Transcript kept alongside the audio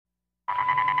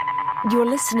You're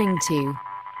listening to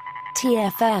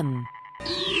TFM.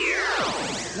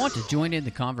 Want to join in the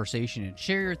conversation and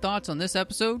share your thoughts on this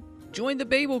episode? Join the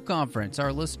Babel Conference,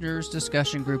 our listeners'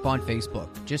 discussion group on Facebook.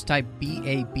 Just type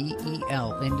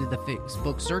BABEL into the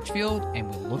Facebook search field, and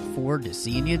we'll look forward to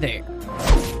seeing you there.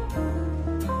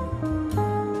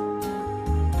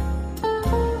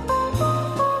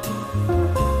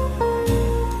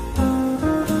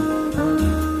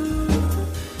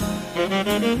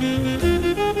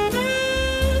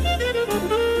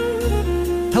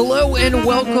 Hello and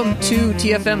welcome to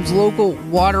TFM's local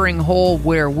watering hole,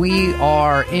 where we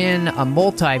are in a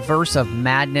multiverse of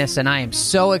madness, and I am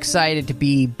so excited to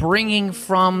be bringing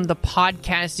from the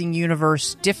podcasting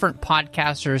universe different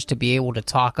podcasters to be able to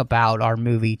talk about our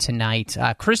movie tonight.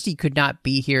 Christy could not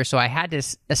be here, so I had to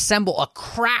assemble a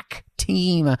crack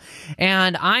team,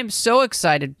 and I'm so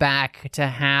excited back to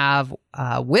have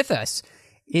with us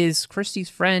is Christy's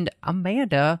friend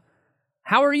Amanda.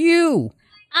 How are you?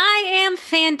 I am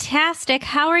fantastic.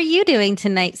 How are you doing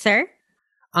tonight, sir?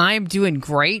 I'm doing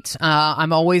great.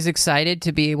 I'm always excited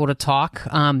to be able to talk.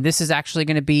 This is actually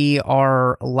going to be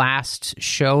our last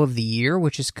show of the year,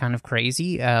 which is kind of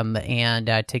crazy, and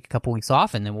take a couple weeks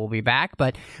off, and then we'll be back.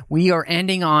 But we are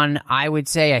ending on, I would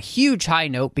say, a huge high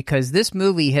note, because this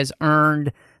movie has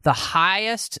earned the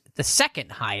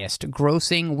second highest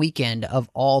grossing weekend of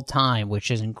all time, which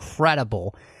is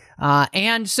incredible.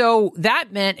 And so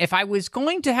that meant if I was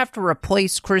going to have to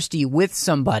replace Christy with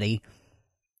somebody,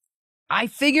 I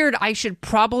figured I should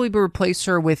probably replace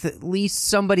her with at least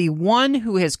somebody, one,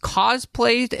 who has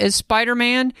cosplayed as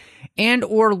Spider-Man and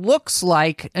or looks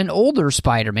like an older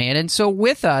Spider-Man. And so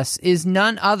with us is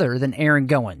none other than Aaron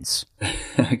Goins.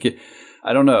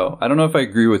 I don't know. I don't know if I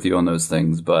agree with you on those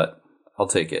things, but I'll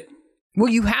take it. Well,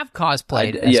 you have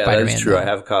cosplayed as Spider-Man. Yeah, that's true. Though. I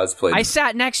have cosplayed. I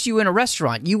sat next to you in a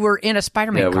restaurant. You were in a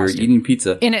Spider-Man costume. Yeah, we were eating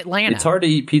pizza. In Atlanta. It's hard to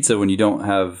eat pizza when you don't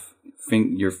have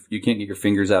you can't get your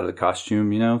fingers out of the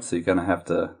costume, so you kind of have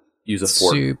to use a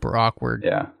fork. Super awkward.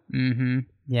 Yeah. Mm-hmm.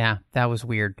 Yeah, that was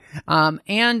weird.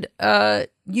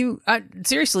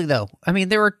 Seriously though, I mean,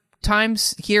 there were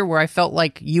times here where I felt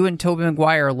like you and Tobey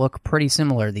Maguire look pretty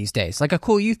similar these days, like a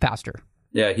cool youth pastor.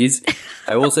 Yeah,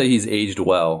 I will say he's aged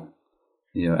well.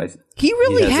 He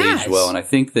really has aged well, and I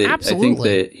think that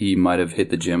Absolutely. He might have hit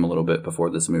the gym a little bit before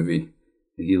this movie.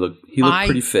 He looked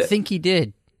pretty fit. I think he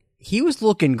did. He was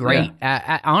looking great.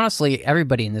 Yeah. Honestly,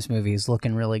 everybody in this movie is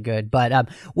looking really good. But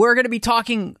we're going to be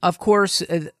talking, of course,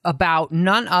 about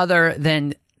none other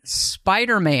than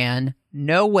Spider-Man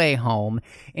No Way Home.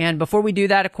 And before we do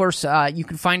that, of course, you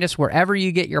can find us wherever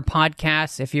you get your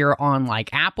podcasts. If you're on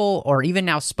like Apple or even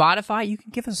now Spotify, you can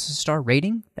give us a star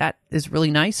rating. That is really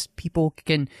nice. People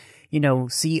can,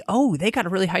 see, oh, they got a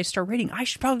really high star rating. I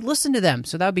should probably listen to them.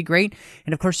 So that would be great.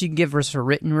 And of course, you can give us a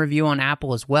written review on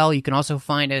Apple as well. You can also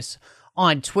find us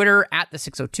on Twitter at the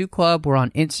 602 Club. We're on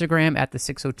Instagram at the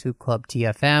 602 Club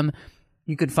TFM.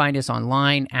 You can find us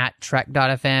online at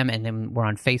trek.fm, and then we're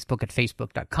on Facebook at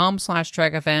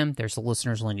facebook.com/trekfm. There's a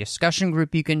listeners only discussion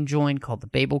group you can join called the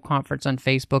Babel Conference on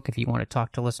Facebook if you want to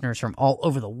talk to listeners from all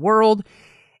over the world.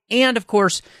 And of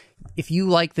course, if you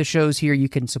like the shows here, you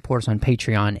can support us on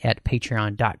Patreon at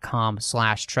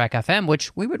patreon.com/trekfm,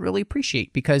 which we would really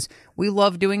appreciate, because we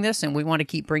love doing this and we want to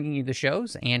keep bringing you the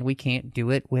shows, and we can't do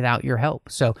it without your help.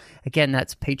 So again,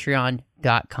 that's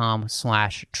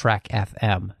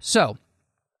patreon.com/trekfm. So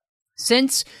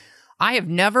since I have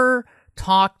never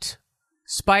talked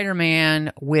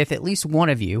Spider-Man with at least one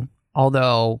of you,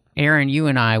 although Aaron, you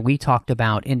and we talked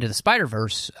about Into the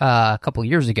Spider-Verse a couple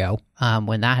years ago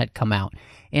when that had come out.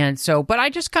 And so, but I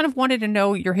just kind of wanted to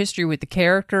know your history with the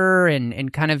character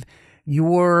and kind of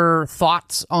your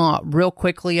thoughts real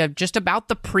quickly of just about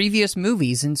the previous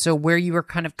movies. And so where you were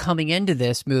kind of coming into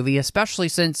this movie, especially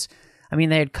since, I mean,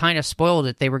 they had kind of spoiled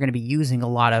it. They were going to be using a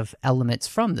lot of elements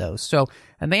from those. So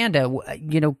Amanda,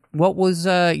 what was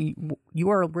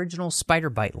your original Spider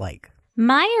Bite like?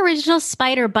 My original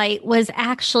Spider Bite was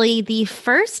actually the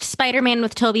first Spider-Man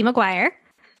with Tobey Maguire.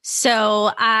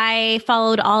 So I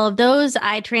followed all of those.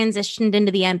 I transitioned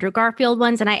into the Andrew Garfield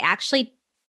ones, and I actually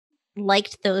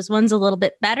liked those ones a little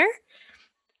bit better.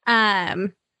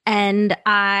 And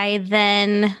I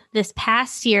then, this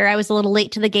past year, I was a little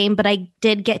late to the game, but I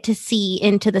did get to see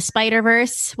Into the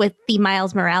Spider-Verse with the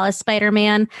Miles Morales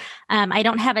Spider-Man. I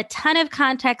don't have a ton of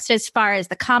context as far as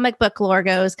the comic book lore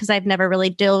goes, because I've never really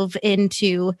dove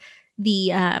into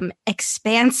the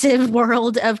expansive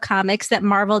world of comics that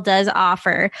Marvel does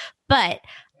offer. But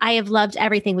I have loved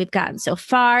everything we've gotten so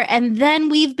far. And then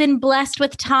we've been blessed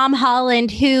with Tom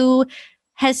Holland, who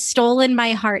has stolen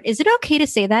my heart. Is it okay to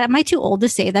say that? Am I too old to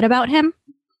say that about him?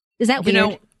 Is that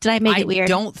weird? Did I make it weird? I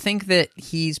don't think that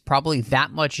he's probably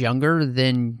that much younger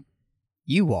than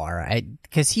you are,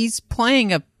 because he's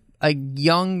playing a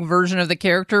young version of the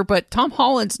character, but Tom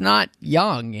Holland's not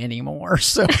young anymore,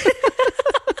 so...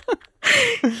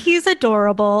 He's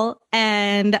adorable,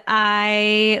 and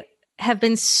I have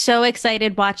been so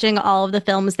excited watching all of the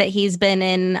films that he's been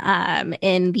in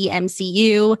the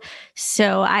MCU.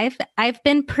 So I've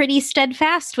been pretty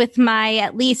steadfast with my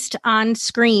at least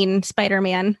on-screen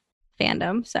Spider-Man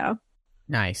fandom. So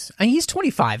nice. And he's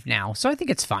 25 now, so I think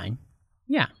it's fine.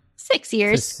 Yeah, 6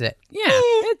 years. Yeah,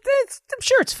 I'm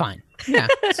sure it's fine. Yeah.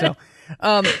 So,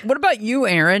 what about you,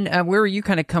 Aaron? Where are you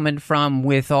kind of coming from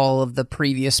with all of the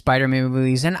previous Spider-Man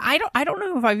movies? And I don't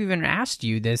know if I've even asked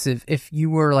you this, if you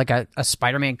were like a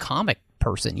Spider-Man comic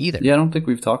person either. Yeah, I don't think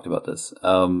we've talked about this.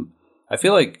 I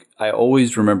feel like I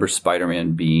always remember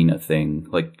Spider-Man being a thing,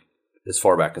 like as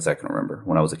far back as I can remember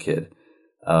when I was a kid.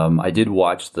 I did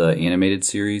watch the animated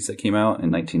series that came out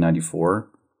in 1994,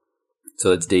 so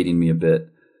that's dating me a bit.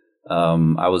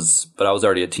 I was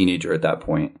already a teenager at that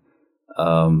point.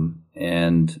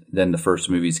 And then the first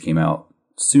movies came out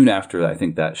soon after I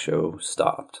think that show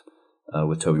stopped,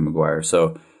 with Tobey Maguire.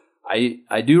 So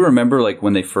I do remember like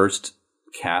when they first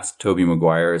cast Tobey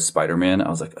Maguire as Spider-Man, I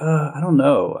was like, I don't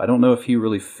know. I don't know if he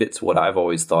really fits what I've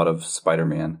always thought of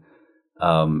Spider-Man.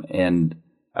 And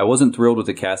I wasn't thrilled with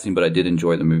the casting, but I did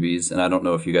enjoy the movies. And I don't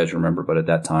know if you guys remember, but at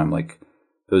that time, like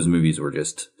those movies were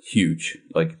just huge,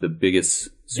 like the biggest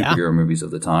superhero movies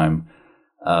of the time.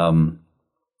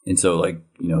 And so, like,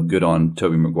 good on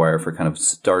Tobey Maguire for kind of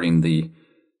starting the,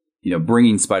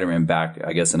 bringing Spider-Man back,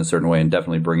 I guess, in a certain way, and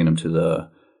definitely bringing him to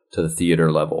the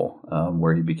theater level,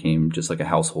 where he became just like a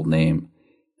household name.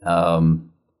 I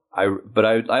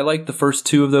liked the first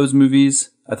two of those movies.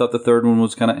 I thought the third one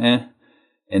was kind of eh.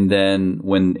 And then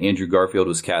when Andrew Garfield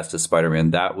was cast as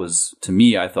Spider-Man, that was, to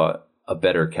me, I thought, a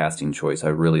better casting choice. I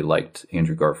really liked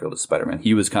Andrew Garfield as Spider-Man.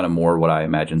 He was kind of more what I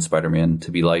imagined Spider-Man to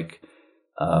be like.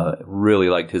 Really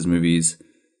liked his movies,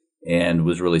 and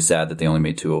was really sad that they only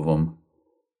made two of them.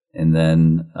 And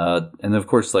then of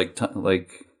course, like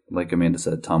Amanda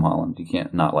said, Tom Holland, you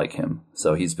can't not like him.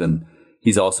 So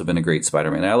he's also been a great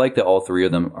Spider-Man. And I like that all three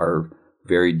of them are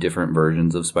very different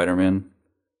versions of Spider-Man.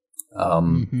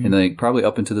 And then probably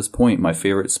up until this point, my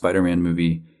favorite Spider-Man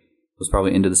movie was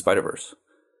probably Into the Spider-Verse,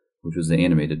 which was the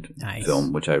animated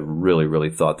film, which I really,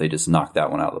 really thought they just knocked that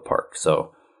one out of the park.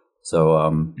 So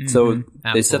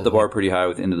they set the bar pretty high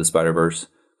with Into the Spider-Verse,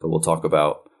 but we'll talk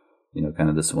about, kind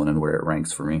of this one and where it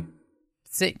ranks for me.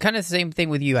 Kind of the same thing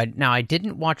with you. I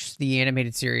didn't watch the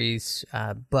animated series,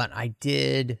 but I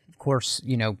did, of course,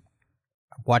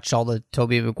 watch all the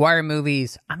Tobey Maguire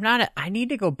movies. I need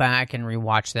to go back and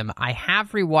rewatch them. I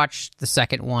have rewatched the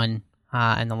second one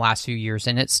in the last few years,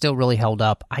 and it still really held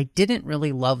up. I didn't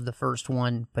really love the first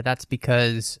one, but that's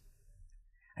because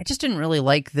I just didn't really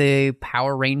like the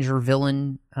Power Ranger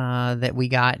villain that we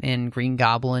got in Green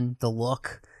Goblin, the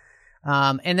look.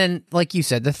 And then, like you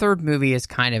said, the third movie is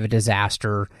kind of a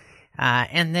disaster.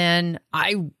 And then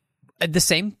the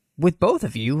same with both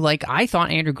of you. Like, I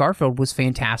thought Andrew Garfield was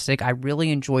fantastic. I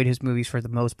really enjoyed his movies for the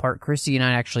most part. Christy and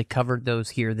I actually covered those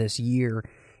here this year,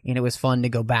 and it was fun to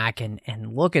go back and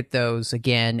look at those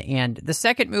again. And the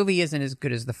second movie isn't as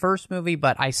good as the first movie,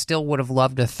 but I still would have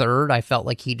loved a third. I felt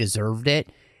like he deserved it.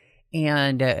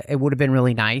 And it would have been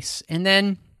really nice. And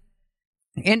then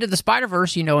Into the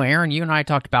Spider-Verse, Aaron, you and I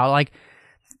talked about, like,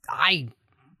 I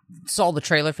saw the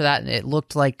trailer for that, and it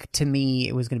looked like, to me,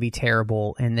 it was going to be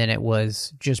terrible, and then it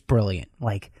was just brilliant.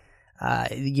 Like,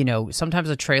 sometimes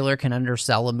a trailer can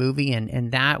undersell a movie,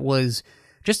 and that was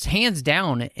just hands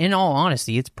down, in all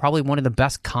honesty, it's probably one of the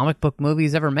best comic book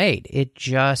movies ever made. It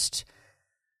just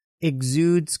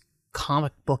exudes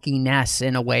comic bookiness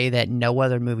in a way that no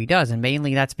other movie does, and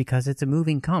mainly that's because it's a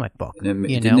moving comic book.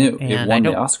 It won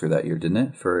the Oscar that year, didn't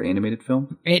it, for animated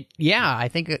film? I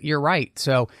think you're right.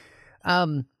 So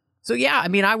yeah, I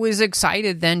mean, I was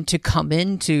excited then to come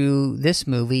into this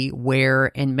movie where,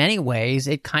 in many ways,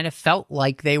 it kind of felt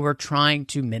like they were trying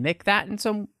to mimic that in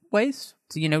some ways.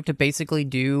 To basically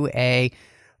do a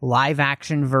live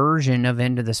action version of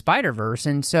Into the Spider-Verse,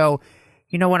 and so.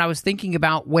 When I was thinking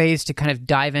about ways to kind of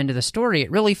dive into the story,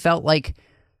 it really felt like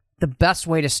the best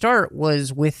way to start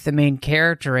was with the main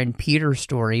character and Peter's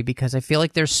story, because I feel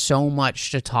like there's so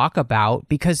much to talk about,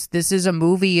 because this is a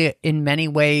movie in many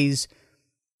ways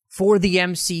for the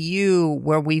MCU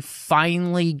where we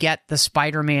finally get the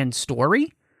Spider-Man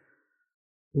story,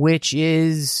 which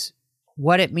is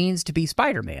what it means to be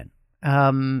Spider-Man,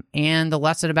 and the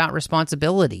lesson about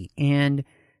responsibility. And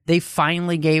they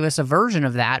finally gave us a version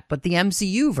of that, but the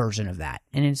MCU version of that.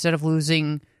 And instead of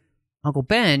losing Uncle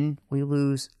Ben, we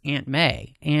lose Aunt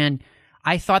May. And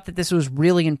I thought that this was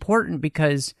really important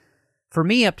because for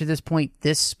me, up to this point,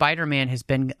 this Spider-Man has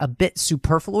been a bit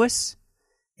superfluous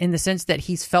in the sense that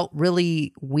he's felt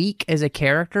really weak as a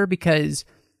character because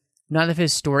none of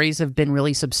his stories have been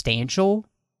really substantial.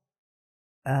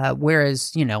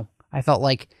 Whereas, I felt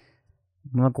like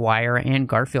Maguire and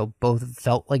Garfield both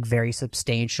felt like very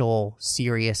substantial,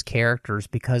 serious characters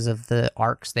because of the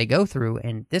arcs they go through,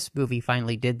 and this movie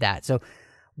finally did that. So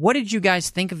what did you guys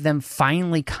think of them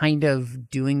finally kind of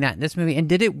doing that in this movie, and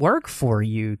did it work for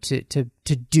you to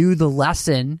do the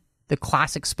lesson, the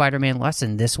classic Spider-Man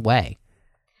lesson, this way?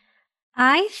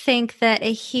 I think that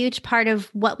a huge part of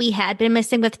what we had been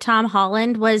missing with Tom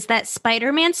Holland was that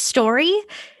Spider-Man's story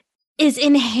is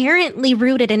inherently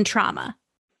rooted in trauma.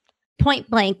 Point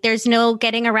blank, there's no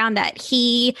getting around that.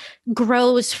 He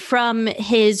grows from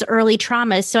his early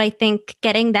traumas. So I think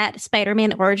getting that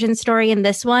Spider-Man origin story in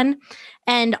this one,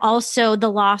 and also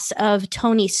the loss of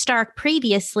Tony Stark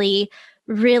previously,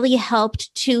 really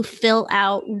helped to fill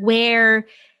out where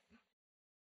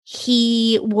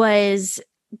he was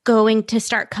going to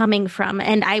start coming from.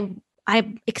 And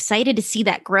I'm excited to see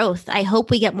that growth. I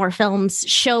hope we get more films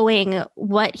showing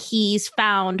what he's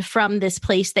found from this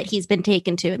place that he's been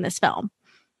taken to in this film.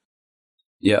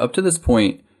 Yeah, up to this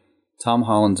point, Tom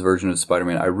Holland's version of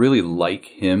Spider-Man, I really like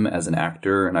him as an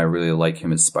actor, and I really like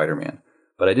him as Spider-Man.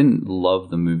 But I didn't love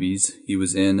the movies he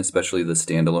was in, especially the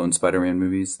standalone Spider-Man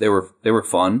movies. They were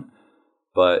fun,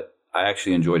 but I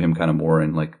actually enjoyed him kind of more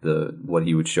in like what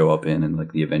he would show up in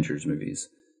like the Avengers movies.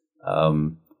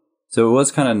 So it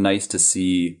was kind of nice to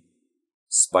see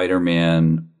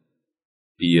Spider-Man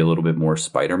be a little bit more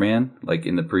Spider-Man. Like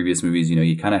in the previous movies,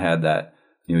 he kind of had that,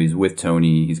 he's with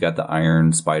Tony, he's got the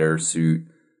Iron Spider suit.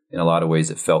 In a lot of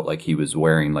ways, it felt like he was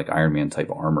wearing like Iron Man type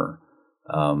armor.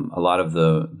 A lot of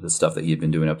the stuff that he had been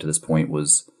doing up to this point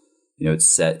was, it's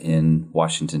set in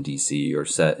Washington, D.C. or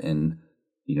set in,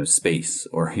 space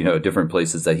or, different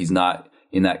places that he's not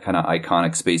in that kind of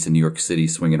iconic space in New York City,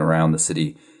 swinging around the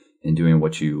city and doing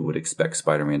what you would expect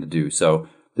Spider-Man to do. So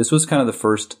this was kind of the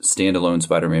first standalone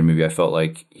Spider-Man movie I felt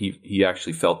like he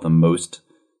actually felt the most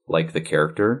like the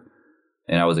character.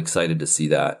 And I was excited to see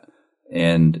that.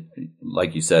 And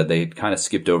like you said, they kind of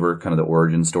skipped over kind of the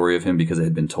origin story of him because it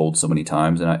had been told so many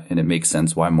times. And it makes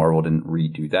sense why Marvel didn't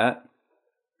redo that.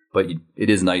 But it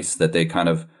is nice that they kind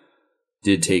of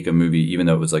did take a movie, even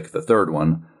though it was like the third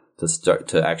one, to start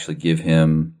to actually give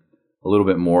him a little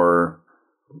bit more,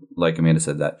 like Amanda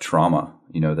said, that trauma,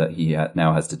 that he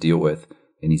now has to deal with,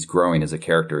 and he's growing as a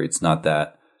character. It's not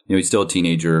that, he's still a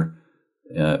teenager,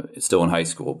 still in high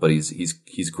school, but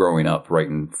he's growing up right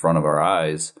in front of our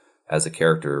eyes as a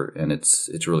character, and it's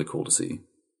really cool to see.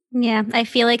 Yeah, I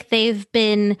feel like they've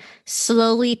been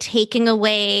slowly taking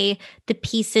away the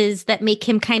pieces that make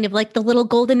him kind of like the little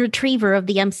golden retriever of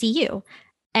the MCU.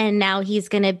 And now he's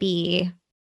going to be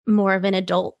more of an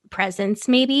adult presence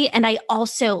maybe. And I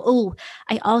also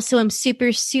am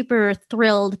super, super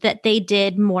thrilled that they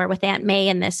did more with Aunt May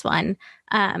in this one.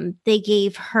 They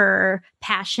gave her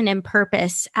passion and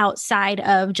purpose outside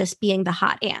of just being the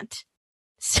hot aunt.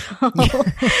 So I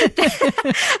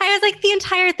was like, the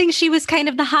entire thing, she was kind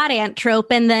of the hot aunt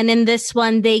trope. And then in this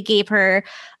one, they gave her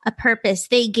a purpose.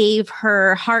 They gave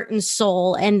her heart and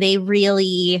soul, and they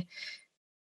really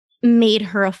made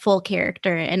her a full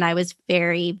character. And I was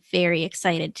very, very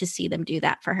excited to see them do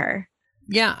that for her.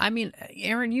 Yeah, I mean,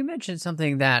 Aaron, you mentioned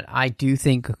something that I do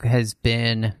think has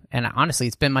been, and honestly,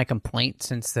 it's been my complaint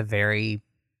since the very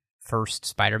first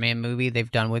Spider-Man movie they've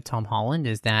done with Tom Holland,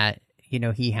 is that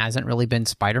he hasn't really been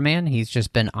Spider-Man. He's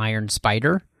just been Iron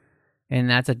Spider, and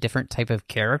that's a different type of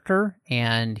character,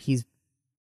 and he's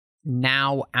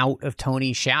now out of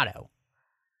Tony's shadow.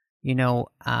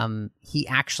 He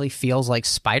actually feels like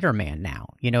Spider-Man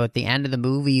now. At the end of the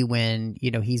movie when,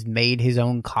 he's made his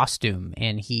own costume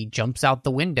and he jumps out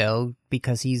the window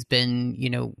because he's been,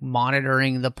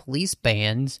 monitoring the police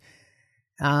bands.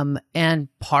 And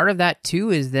part of that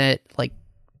too is that, like,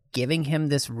 giving him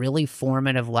this really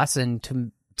formative lesson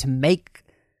to make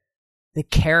the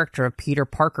character of Peter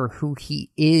Parker who he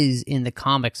is in the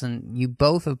comics. And you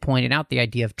both have pointed out the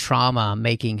idea of trauma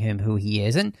making him who he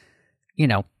is. And,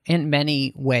 in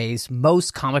many ways,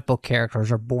 most comic book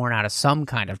characters are born out of some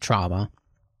kind of trauma.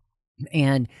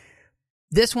 And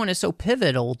this one is so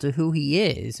pivotal to who he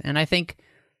is. And I think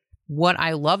what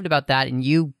I loved about that, and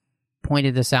you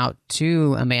pointed this out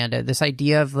too, Amanda, this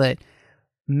idea of that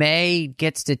May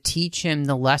gets to teach him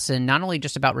the lesson, not only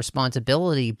just about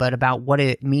responsibility, but about what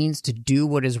it means to do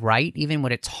what is right, even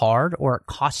when it's hard or it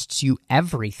costs you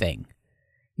everything,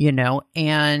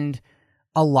 and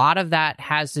a lot of that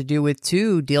has to do with,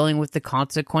 too, dealing with the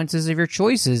consequences of your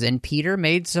choices. And Peter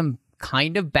made some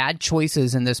kind of bad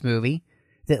choices in this movie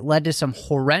that led to some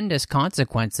horrendous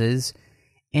consequences.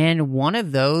 And one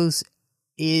of those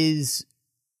is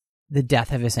the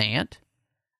death of his aunt,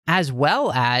 as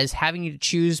well as having to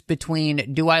choose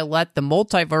between, do I let the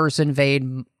multiverse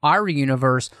invade our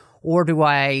universe, or do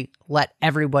I let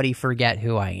everybody forget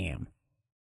who I am?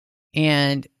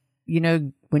 And,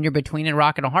 when you're between a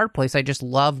rock and a hard place, I just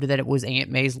loved that it was Aunt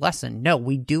May's lesson. No,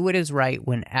 we do what is right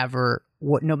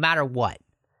no matter what.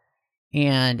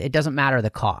 And it doesn't matter the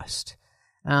cost.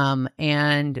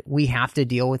 And we have to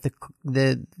deal with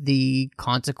the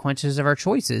consequences of our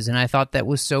choices. And I thought that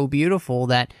was so beautiful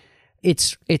that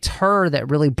it's her that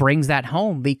really brings that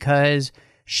home, because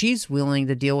she's willing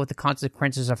to deal with the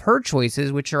consequences of her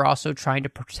choices, which are also trying to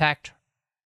protect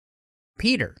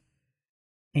Peter.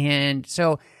 And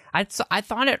so I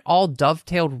thought it all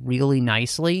dovetailed really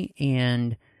nicely,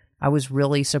 and I was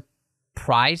really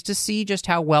surprised to see just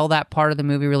how well that part of the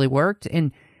movie really worked.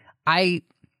 And I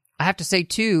have to say,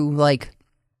 too,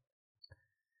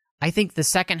 I think the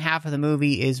second half of the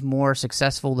movie is more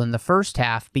successful than the first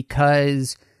half,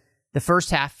 because the first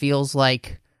half feels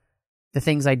like the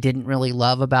things I didn't really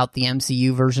love about the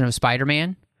MCU version of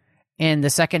Spider-Man. And the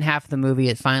second half of the movie,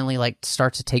 it finally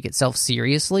starts to take itself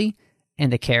seriously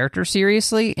and the character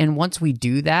seriously. And once we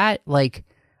do that,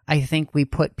 I think we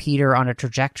put Peter on a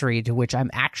trajectory to which I'm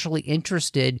actually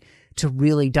interested to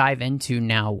really dive into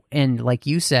now. And like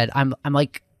you said, I'm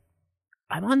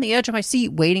on the edge of my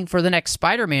seat waiting for the next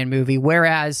Spider-Man movie,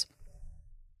 whereas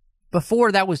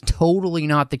before that was totally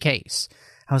not the case.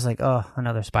 I was like, oh,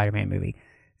 another Spider-Man movie.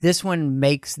 This one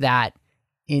makes that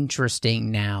interesting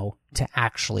now to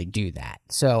actually do that.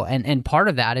 So, and part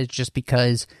of that is just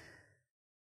because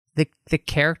the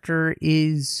character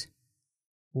is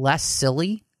less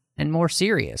silly and more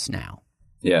serious now.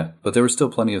 Yeah, but there was still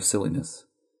plenty of silliness,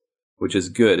 which is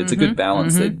good. It's a good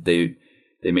balance that they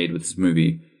made with this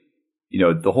movie.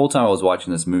 The whole time I was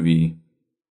watching this movie,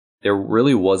 there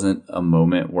really wasn't a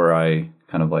moment where I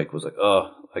kind of was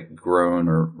groan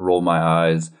or roll my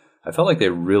eyes. I felt like they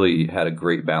really had a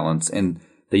great balance, and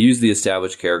they used the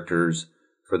established characters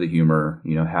for the humor,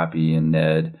 Happy and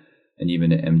Ned, and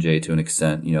even MJ to an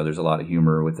extent. There's a lot of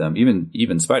humor with them.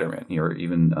 Even Spider-Man, or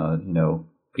even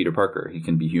Peter Parker, he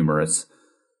can be humorous.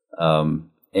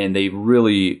 And they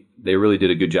really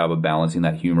did a good job of balancing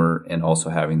that humor and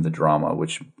also having the drama,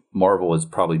 which Marvel is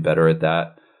probably better at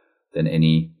that than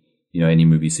any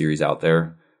movie series out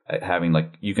there. At having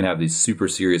you can have these super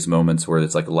serious moments where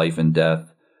it's life and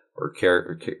death or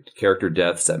character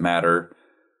deaths that matter,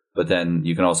 but then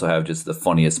you can also have just the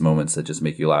funniest moments that just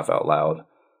make you laugh out loud.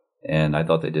 And I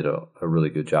thought they did a really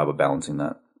good job of balancing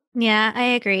that. Yeah, I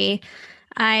agree.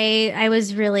 I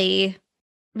was really,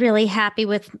 really happy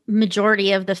with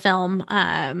majority of the film.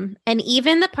 And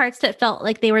even the parts that felt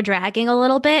like they were dragging a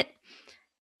little bit,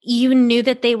 you knew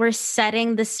that they were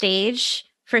setting the stage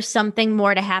for something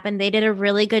more to happen. They did a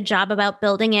really good job about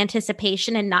building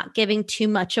anticipation and not giving too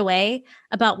much away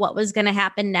about what was going to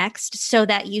happen next, so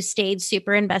that you stayed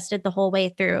super invested the whole way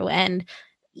through. And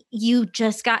you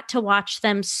just got to watch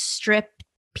them strip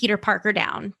Peter Parker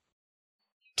down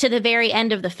to the very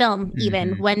end of the film,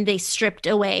 even when they stripped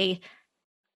away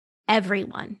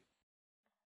everyone.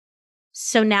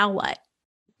 So now what?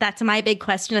 That's my big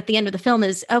question at the end of the film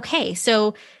is, okay,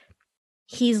 so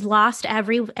he's lost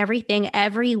everything,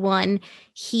 everyone.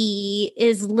 He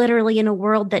is literally in a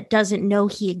world that doesn't know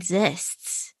he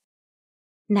exists.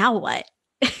 Now what?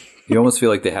 You almost feel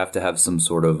like they have to have some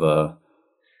sort of a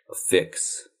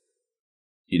fix,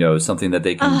 something that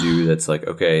they can do that's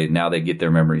okay, now they get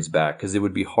their memories back. Because it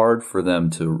would be hard for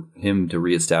him to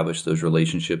reestablish those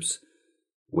relationships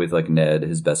with Ned,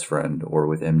 his best friend, or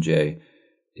with MJ,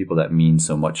 people that mean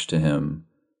so much to him,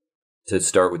 to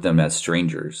start with them as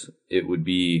strangers. It would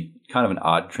be kind of an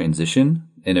odd transition,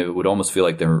 and it would almost feel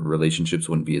like their relationships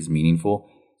wouldn't be as meaningful.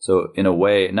 So in a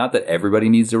way, not that everybody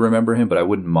needs to remember him, but I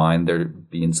wouldn't mind there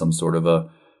being some sort of a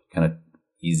kind of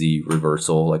easy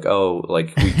reversal,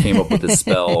 we came up with this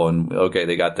spell and okay,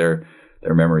 they got their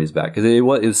memories back. Because it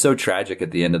was so tragic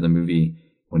at the end of the movie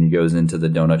when he goes into the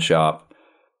donut shop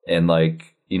and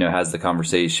has the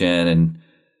conversation,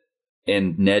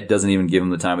 and Ned doesn't even give him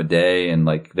the time of day, and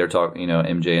they're talking,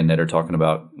 MJ and Ned are talking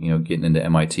about getting into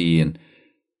MIT, and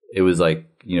it was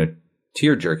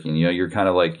tear jerking. You're kind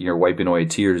of you're wiping away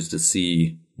tears to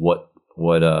see what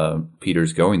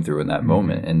Peter's going through in that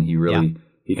moment, and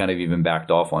he kind of even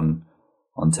backed off on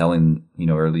telling,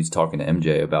 or at least talking to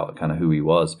MJ about kind of who he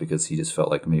was, because he just felt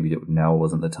like maybe now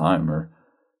wasn't the time, or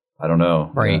I don't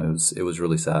know. Right. It was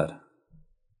really sad.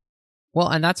 Well,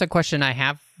 and that's a question I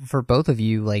have for both of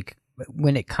you. Like,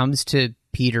 when it comes to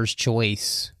Peter's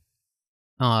choice,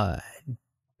 how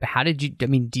did you? I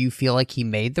mean, do you feel like he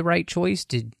made the right choice?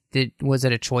 Was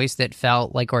it a choice that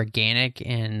felt like organic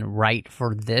and right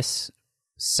for this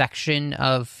section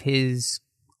of his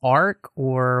arc,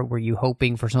 or were you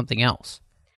hoping for something else?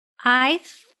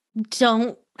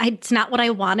 It's not what I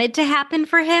wanted to happen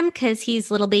for him, because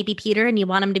he's little baby Peter and you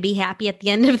want him to be happy at the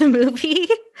end of the movie.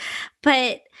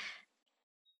 But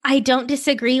I don't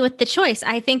disagree with the choice.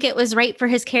 I think it was right for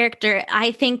his character.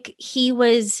 I think he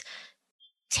was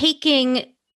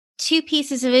taking two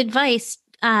pieces of advice,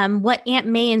 what Aunt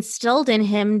May instilled in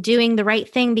him, doing the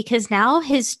right thing, because now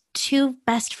his two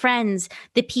best friends,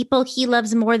 the people he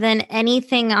loves more than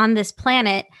anything on this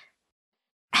planet,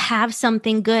 have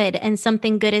something good, and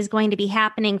something good is going to be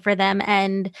happening for them,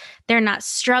 and they're not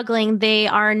struggling. They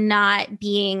are not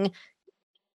being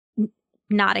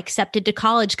not accepted to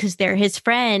college because they're his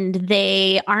friend.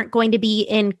 They aren't going to be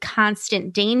in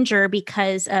constant danger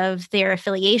because of their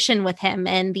affiliation with him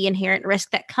and the inherent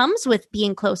risk that comes with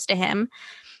being close to him.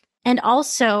 And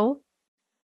also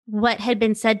what had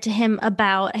been said to him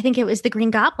about, I think it was the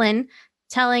Green Goblin,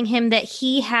 telling him that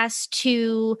he has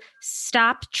to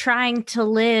stop trying to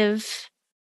live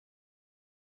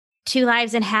two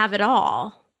lives and have it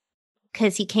all,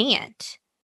 because he can't.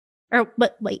 Or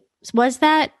wait, was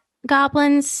that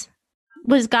Goblins?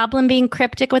 Was Goblin being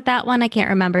cryptic with that one? I can't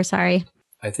remember. Sorry.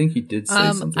 I think he did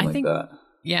say something like that.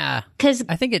 Yeah, because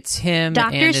I think it's him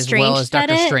Doctor and as Strange well as said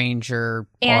Doctor it, Strange and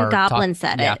Goblin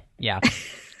said it. Yeah.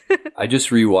 I just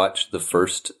rewatched the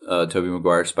first Tobey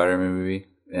Maguire Spider-Man movie,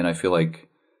 and I feel like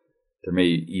there may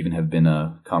even have been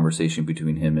a conversation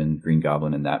between him and Green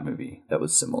Goblin in that movie that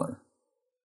was similar,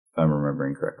 if I'm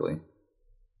remembering correctly.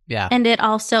 Yeah. And it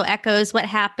also echoes what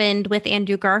happened with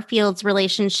Andrew Garfield's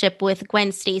relationship with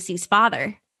Gwen Stacy's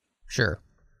father. Sure.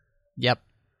 Yep.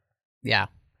 Yeah.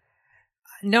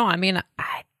 No, I mean,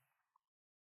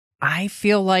 I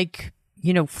feel like,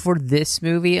 you know, for this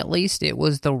movie at least, it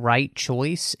was the right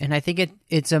choice, and I think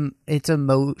it's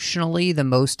emotionally the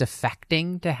most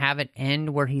affecting to have it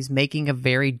end where he's making a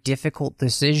very difficult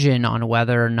decision on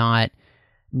whether or not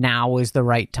now is the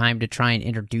right time to try and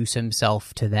introduce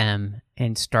himself to them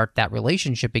and start that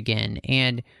relationship again.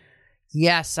 And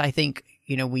yes, I think,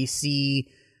 you know, we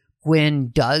see Gwen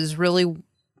does really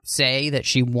say that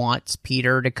she wants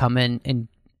Peter to come in and,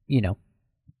 you know,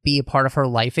 be a part of her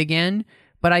life again.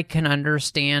 But I can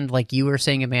understand, like you were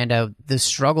saying, Amanda, the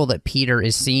struggle that Peter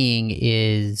is seeing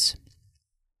is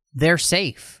they're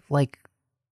safe. Like,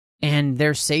 and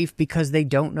they're safe because they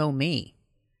don't know me.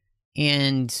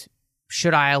 And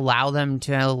should I allow them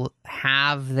to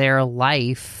have their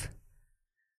life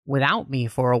without me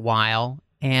for a while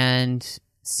and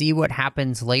see what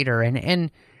happens later?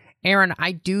 And Aaron,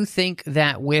 I do think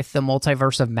that with the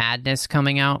Multiverse of Madness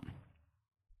coming out,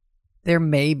 there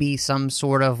may be some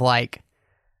sort of like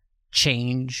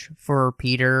change for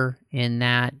Peter in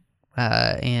that,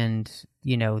 and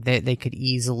you know they could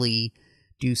easily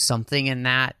do something in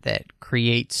that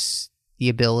creates the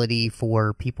ability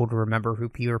for people to remember who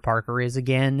Peter Parker is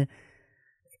again,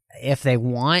 if they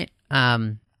want.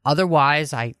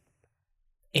 Otherwise,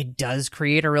 it does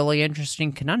create a really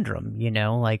interesting conundrum, you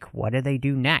know, like what do they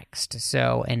do next?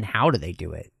 So, and how do they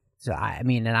do it? So, I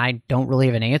mean, and I don't really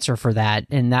have an answer for that,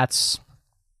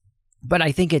 but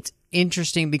I think it's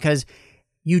interesting because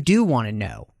you do want to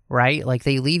know, right? Like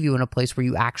they leave you in a place where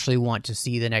you actually want to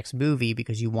see the next movie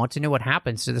because you want to know what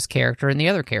happens to this character and the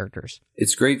other characters.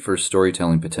 It's great for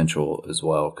storytelling potential as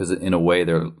well, because in a way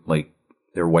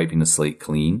they're wiping the slate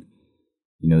clean.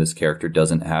 You know, this character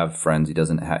doesn't have friends.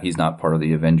 He's not part of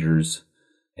the Avengers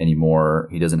anymore.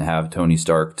 He doesn't have Tony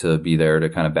Stark to be there to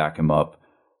kind of back him up.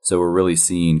 So we're really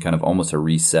seeing kind of almost a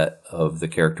reset of the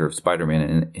character of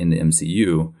Spider-Man in the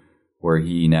MCU, where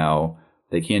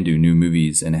they can do new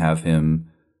movies and have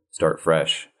him start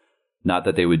fresh. Not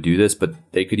that they would do this, but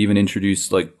they could even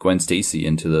introduce like Gwen Stacy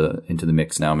into the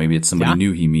mix now. Maybe it's somebody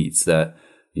new he meets that,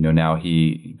 you know, now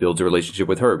he builds a relationship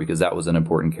with her because that was an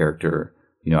important character,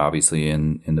 you know, obviously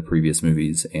in the previous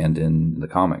movies and in the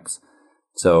comics.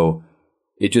 So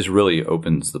it just really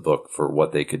opens the book for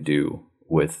what they could do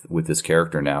with this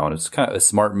character now. And it's kind of a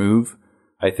smart move,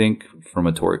 I think, from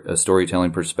a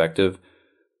storytelling perspective.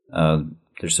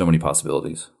 There's so many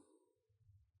possibilities.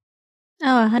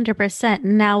 Oh, 100%.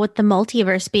 Now with the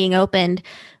multiverse being opened,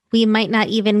 we might not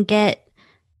even get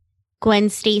Gwen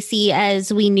Stacy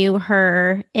as we knew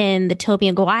her in the Tobey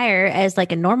Maguire as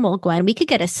like a normal Gwen. We could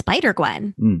get a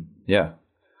Spider-Gwen. Yeah.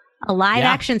 A live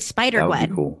action Spider-Gwen. That would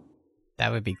be cool.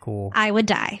 That would be cool. I would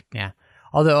die. Yeah.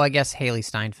 Although I guess Haley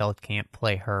Steinfeld can't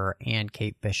play her and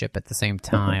Kate Bishop at the same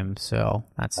time, so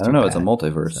that's I don't know. bad. It's a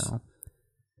multiverse. So.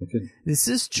 Could, this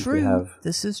is true.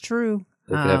 This is true.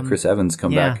 They could have Chris Evans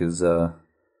come back as who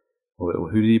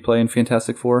did he play in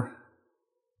Fantastic Four?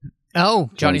 Oh,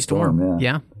 Johnny Storm.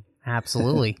 Yeah,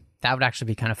 absolutely. That would actually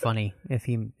be kind of funny if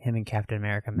him and Captain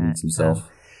America met. Meets himself.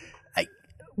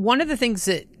 One of the things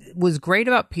that was great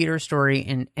about Peter's story,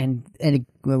 and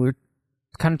we were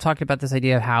kind of talking about this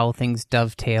idea of how things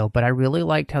dovetail, but I really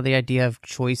liked how the idea of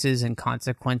choices and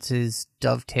consequences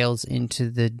dovetails into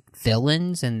the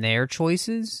villains and their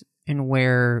choices and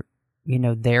where,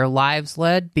 their lives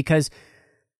led, because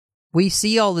we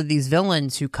see all of these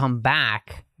villains who come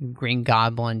back, Green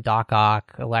Goblin, Doc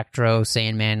Ock, Electro,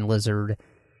 Sandman, Lizard,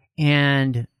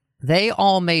 and they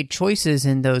all made choices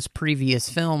in those previous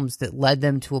films that led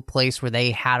them to a place where they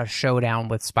had a showdown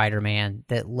with Spider-Man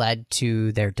that led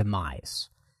to their demise.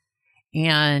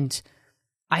 And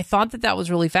I thought that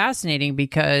was really fascinating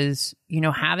because,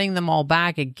 having them all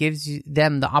back, it gives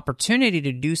them the opportunity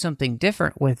to do something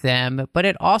different with them, but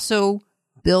it also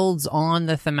builds on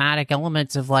the thematic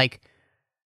elements of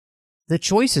the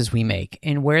choices we make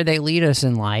and where they lead us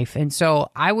in life. And so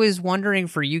I was wondering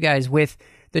for you guys, with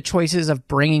the choices of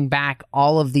bringing back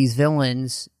all of these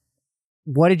villains,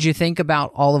 what did you think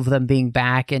about all of them being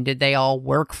back, and did they all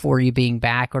work for you being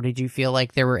back, or did you feel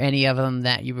like there were any of them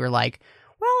that you were like,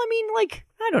 well,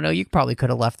 I don't know, you probably could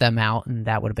have left them out and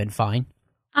that would have been fine?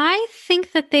 I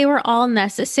think that they were all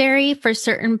necessary for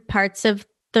certain parts of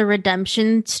the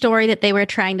redemption story that they were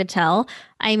trying to tell.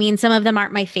 Some of them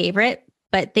aren't my favorite,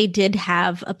 but they did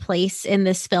have a place in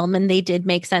this film and they did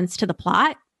make sense to the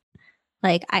plot.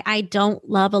 I don't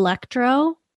love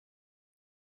Electro.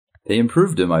 They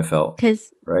improved him, I felt.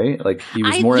 Right? He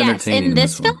was more entertaining in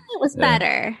this film. It was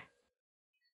better.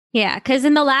 Yeah, because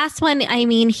in the last one,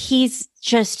 he's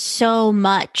just so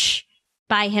much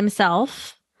by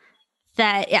himself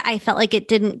that I felt like it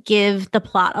didn't give the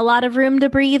plot a lot of room to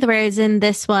breathe, whereas in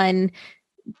this one,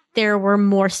 there were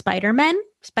more Spider-Men.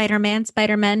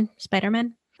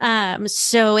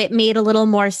 So it made a little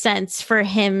more sense for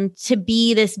him to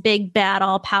be this big, bad,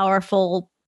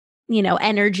 all-powerful,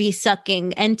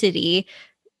 energy-sucking entity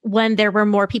when there were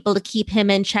more people to keep him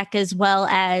in check, as well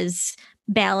as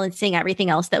balancing everything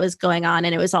else that was going on.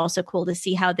 And it was also cool to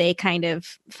see how they kind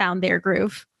of found their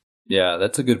groove. Yeah,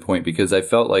 that's a good point, because I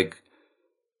felt like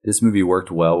this movie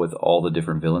worked well with all the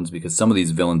different villains, because some of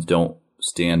these villains don't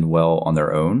stand well on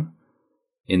their own.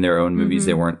 In their own movies,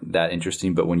 they weren't that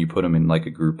interesting, but when you put them in a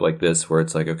group like this, where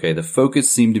it's okay, the focus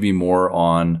seemed to be more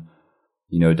on,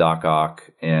 Doc Ock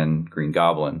and Green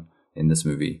Goblin in this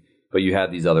movie, but you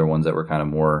had these other ones that were kind of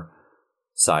more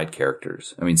side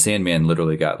characters. Sandman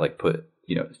literally got put,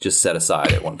 just set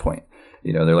aside at one point.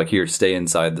 They're here, stay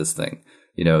inside this thing,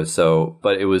 so,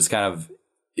 but it was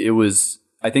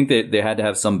I think they had to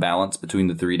have some balance between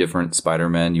the three different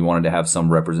Spider-Men. You wanted to have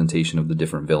some representation of the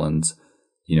different villains,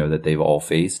 that they've all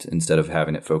faced, instead of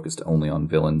having it focused only on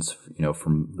villains,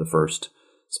 from the first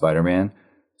Spider-Man.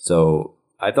 So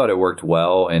I thought it worked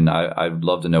well, and I'd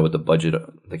love to know what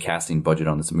the casting budget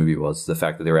on this movie was. The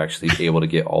fact that they were actually able to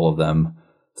get all of them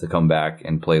to come back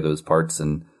and play those parts,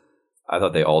 and I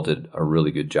thought they all did a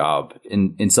really good job.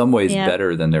 In some ways,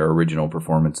 better than their original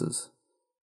performances.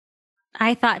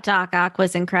 I thought Doc Ock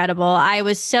was incredible. I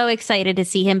was so excited to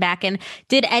see him back. And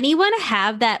did anyone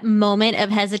have that moment of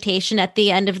hesitation at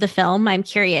the end of the film? I'm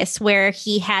curious, where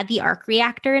he had the arc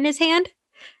reactor in his hand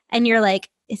and you're like,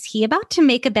 is he about to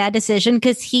make a bad decision?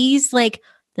 Because he's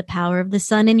the power of the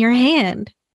sun in your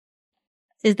hand.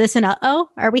 Is this an uh-oh?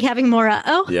 Are we having more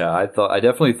uh-oh? Yeah, I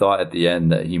definitely thought at the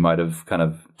end that he might have kind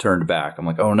of turned back. I'm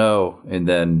like, oh no. And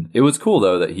then it was cool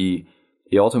though that he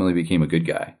ultimately became a good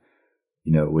guy.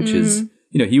 Which is,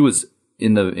 he was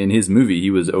in his movie,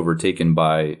 he was overtaken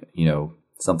by,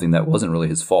 something that wasn't really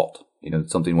his fault.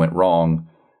 Something went wrong.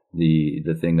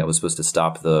 The thing that was supposed to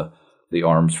stop the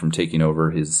arms from taking over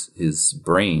his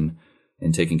brain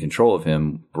and taking control of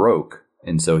him broke.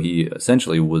 And so he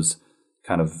essentially was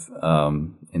kind of,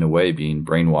 in a way, being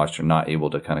brainwashed or not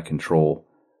able to kind of control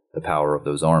the power of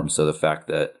those arms. So the fact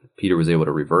that Peter was able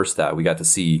to reverse that, we got to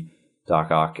see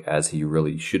Doc Ock as he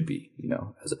really should be,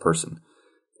 as a person.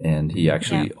 And he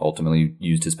actually ultimately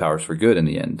used his powers for good in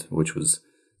the end, which was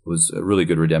a really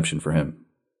good redemption for him.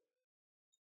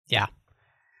 Yeah.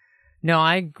 No,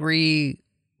 I agree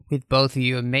with both of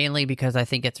you, mainly because I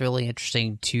think it's really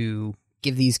interesting to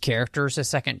give these characters a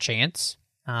second chance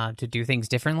to do things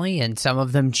differently. And some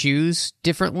of them choose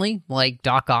differently, like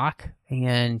Doc Ock.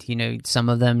 And, some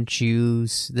of them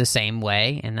choose the same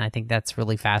way. And I think that's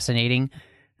really fascinating.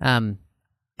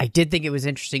 I did think it was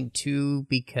interesting too,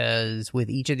 because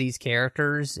with each of these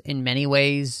characters, in many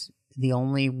ways, the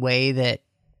only way that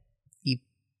the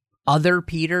other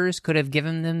Peters could have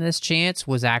given them this chance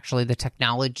was actually the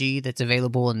technology that's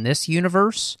available in this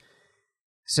universe.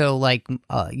 So, like,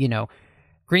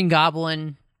 Green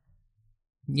Goblin,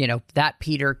 that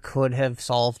Peter could have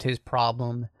solved his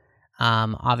problem.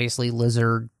 Obviously,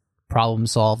 Lizard, problem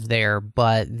solved there.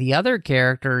 But the other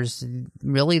characters,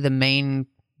 really the main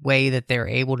way that they're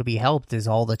able to be helped is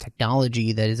all the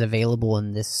technology that is available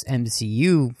in this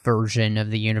MCU version of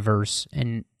the universe.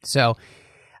 And so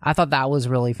I thought that was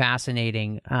really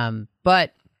fascinating.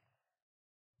 But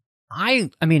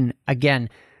I mean, again,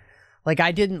 like,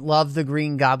 I didn't love the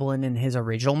Green Goblin in his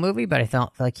original movie, but I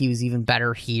felt like he was even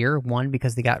better here. One,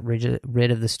 because they got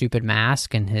rid of the stupid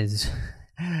mask, and his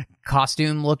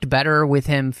costume looked better with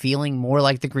him feeling more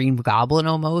like the Green Goblin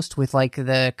almost, with like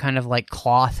the kind of like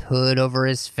cloth hood over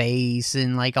his face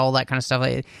and like all that kind of stuff.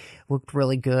 It looked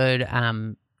really good.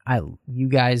 You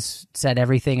guys said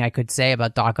everything I could say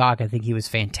about Doc Ock. I think he was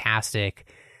fantastic.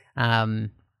 And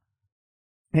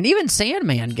even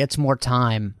Sandman gets more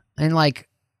time, and like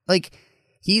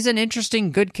he's an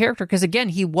interesting, good character, because again,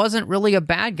 he wasn't really a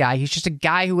bad guy. He's just a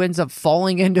guy who ends up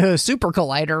falling into a super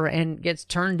collider and gets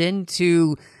turned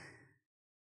into,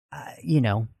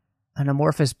 an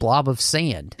amorphous blob of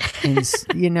sand. And,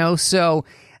 so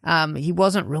he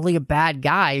wasn't really a bad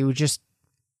guy. He was just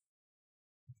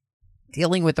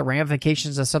dealing with the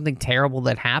ramifications of something terrible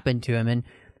that happened to him. And,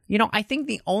 I think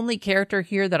the only character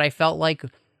here that I felt like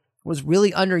was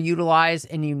really underutilized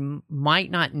and you might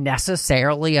not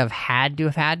necessarily have had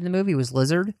in the movie was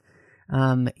Lizard.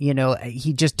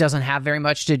 He just doesn't have very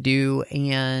much to do,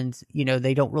 and,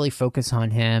 they don't really focus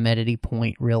on him at any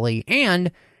point, really.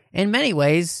 And in many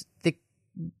ways,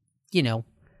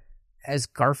 as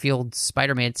Garfield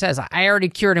Spider-Man says, I already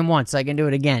cured him once, I can do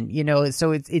it again,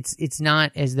 so it's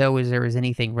not as though there was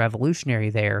anything revolutionary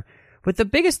there. But the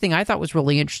biggest thing I thought was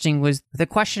really interesting was the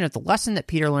question of the lesson that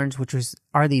Peter learns, which was,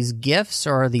 are these gifts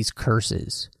or are these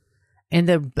curses? And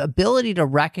the ability to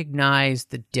recognize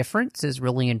the difference is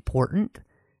really important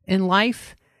in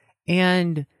life.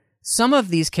 And some of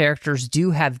these characters do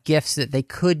have gifts that they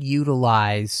could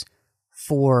utilize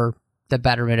for the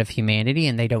betterment of humanity,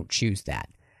 and they don't choose that.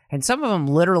 And some of them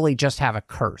literally just have a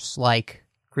curse, like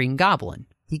Green Goblin.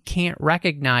 He can't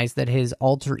recognize that his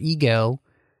alter ego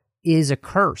is a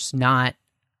curse, not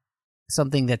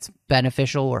something that's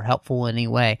beneficial or helpful in any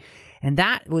way. And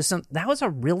that was a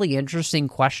really interesting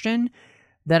question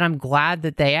that I'm glad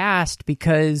that they asked,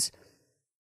 because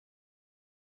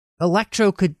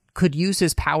Electro could use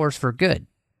his powers for good,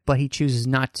 but he chooses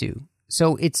not to.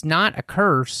 So it's not a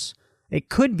curse. It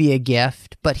could be a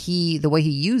gift, but the way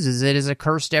he uses it is a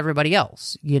curse to everybody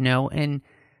else, and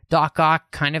Doc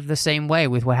Ock kind of the same way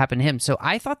with what happened to him. So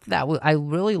I thought I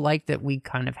really liked that we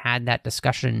kind of had that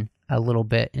discussion a little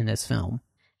bit in this film.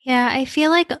 Yeah, I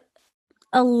feel like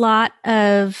a lot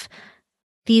of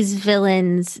these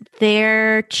villains,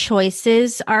 their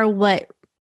choices are what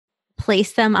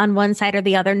place them on one side or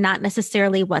the other, not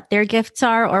necessarily what their gifts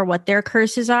are or what their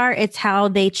curses are. It's how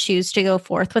they choose to go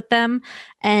forth with them.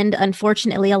 And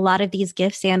unfortunately, a lot of these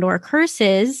gifts and or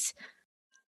curses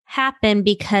happen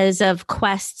because of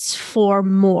quests for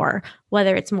more,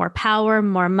 whether it's more power,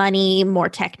 more money, more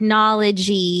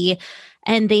technology.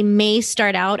 And they may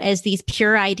start out as these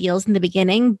pure ideals in the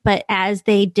beginning, but as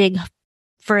they dig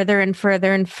further and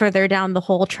further and further down the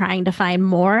hole trying to find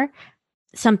more,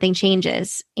 something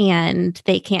changes and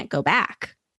they can't go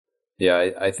back.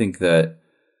 Yeah, I think that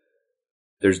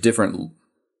there's different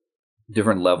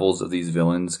levels of these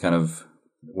villains, kind of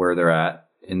where they're at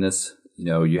in this.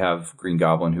 You have Green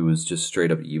Goblin, who was just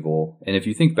straight up evil. And if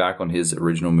you think back on his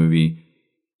original movie,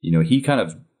 he kind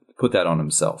of put that on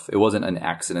himself. It wasn't an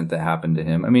accident that happened to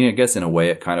him. I mean, I guess in a way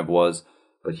it kind of was,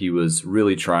 but he was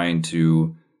really trying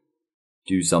to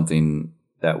do something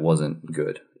that wasn't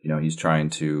good. He's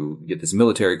trying to get this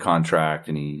military contract,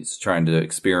 and he's trying to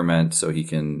experiment so he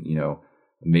can,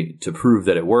 to prove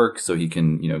that it works, so he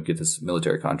can, get this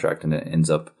military contract, and it ends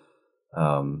up,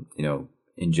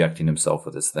 injecting himself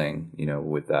with this thing,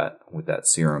 with that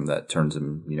serum that turns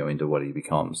him, into what he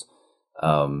becomes.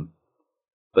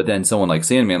 But then someone like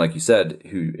Sandman, like you said,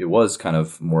 who it was kind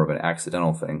of more of an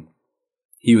accidental thing.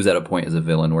 He was at a point as a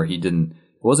villain where I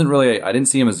didn't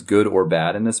see him as good or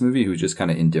bad in this movie. He was just kind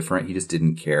of indifferent. He just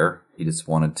didn't care. He just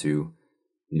wanted to,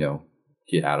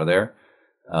 get out of there.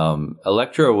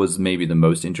 Electro was maybe the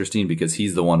most interesting because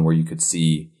he's the one where you could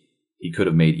see he could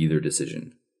have made either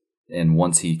decision. And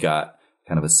once he got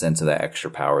kind of a sense of that extra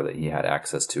power that he had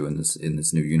access to in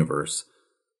this new universe,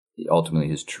 ultimately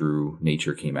his true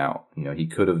nature came out. You know, he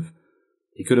could have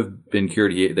been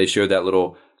cured. They showed that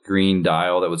little green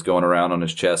dial that was going around on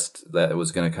his chest that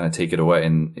was going to kind of take it away,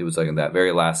 and it was like that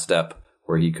very last step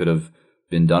where he could have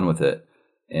been done with it,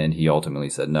 and he ultimately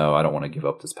said, "No, I don't want to give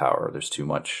up this power. There's too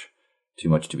much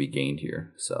to be gained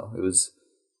here." So it was.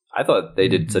 I thought they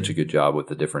did such a good job with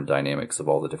the different dynamics of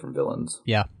all the different villains.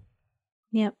 Yeah.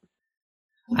 Yep.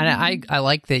 And I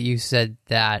like that you said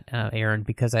that, Aaron,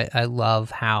 because I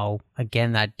love how,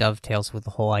 again, that dovetails with the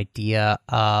whole idea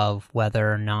of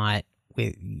whether or not,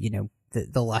 the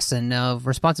lesson of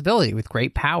responsibility. With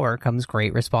great power comes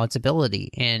great responsibility.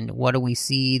 And what do we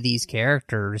see these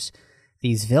characters,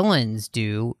 these villains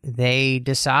do? They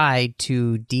decide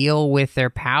to deal with their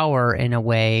power in a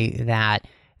way that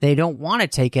they don't want to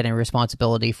take any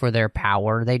responsibility for their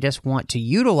power. They just want to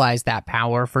utilize that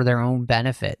power for their own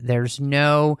benefit. There's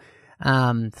no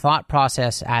thought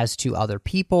process as to other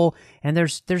people, and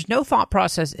there's no thought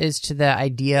process as to the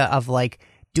idea of like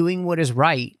doing what is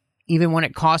right, even when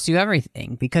it costs you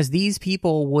everything. Because these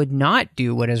people would not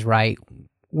do what is right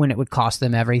when it would cost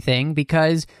them everything,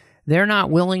 because they're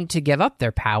not willing to give up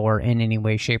their power in any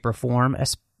way, shape, or form,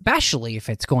 especially if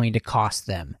it's going to cost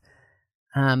them.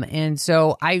 And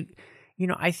so I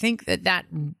think that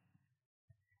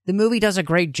the movie does a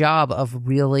great job of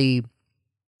really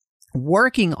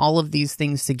working all of these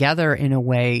things together in a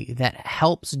way that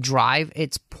helps drive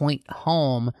its point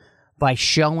home by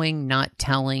showing, not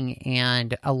telling,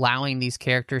 and allowing these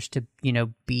characters to,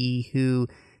 be who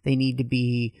they need to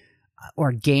be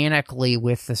organically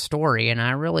with the story. And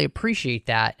I really appreciate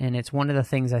that. And it's one of the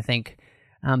things I think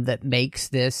that makes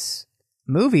this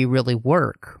movie really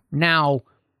work. Now,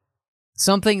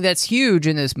 something that's huge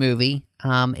in this movie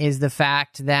is the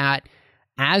fact that,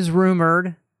 as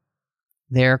rumored,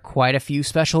 there are quite a few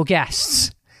special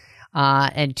guests,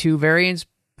 and two very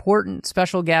important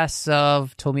special guests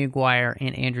of Tobey Maguire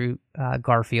and Andrew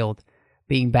Garfield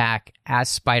being back as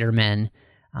Spider-Man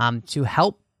to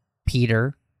help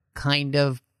Peter, kind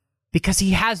of, because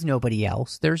he has nobody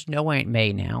else. There's no Aunt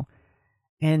May now,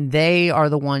 and they are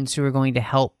the ones who are going to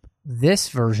help this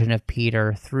version of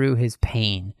Peter through his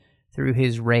pain, through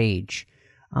his rage.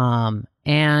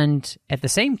 And at the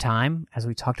same time, as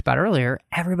we talked about earlier,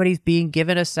 everybody's being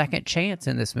given a second chance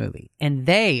in this movie, and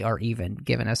they are even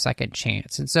given a second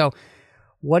chance. And so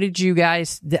what did you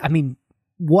guys,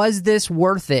 was this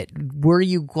worth it? Were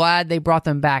you glad they brought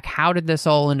them back? How did this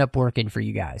all end up working for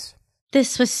you guys?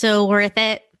 This was so worth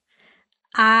it.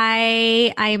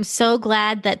 I am so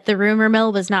glad that the rumor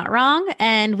mill was not wrong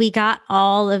and we got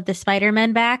all of the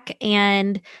Spider-Men back.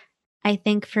 And I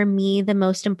think for me, the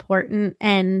most important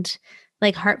and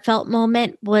heartfelt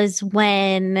moment was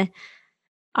when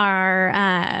our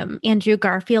Andrew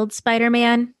Garfield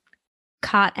Spider-Man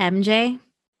caught MJ.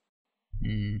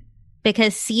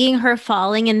 Because seeing her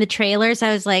falling in the trailers,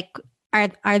 I was like,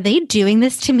 are they doing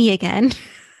this to me again?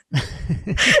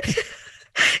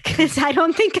 Because I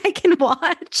don't think I can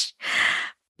watch.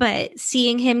 But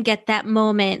seeing him get that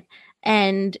moment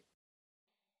and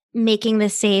making the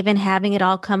save and having it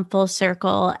all come full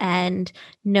circle and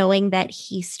knowing that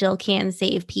he still can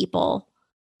save people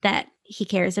that he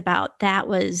cares about, that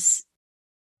was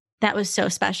so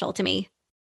special to me.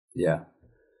 Yeah.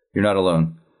 You're not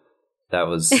alone.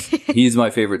 He's my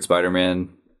favorite Spider-Man.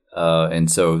 And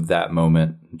so that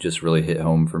moment just really hit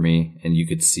home for me. And you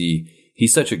could see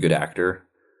he's such a good actor.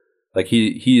 Like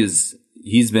he's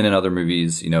been in other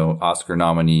movies, Oscar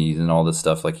nominees and all this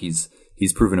stuff. Like he's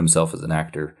proven himself as an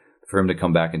actor. For him to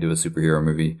come back and do a superhero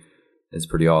movie is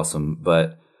pretty awesome.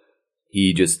 But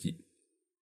he just,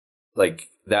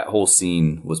 that whole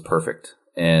scene was perfect.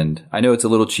 And I know it's a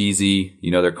little cheesy,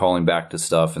 they're calling back to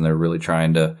stuff and they're really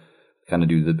trying to kind of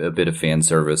do a bit of fan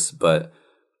service, but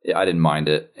I didn't mind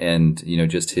it. And,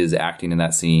 just his acting in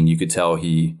that scene, you could tell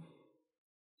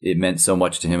it meant so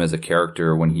much to him as a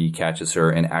character when he catches her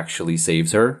and actually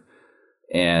saves her.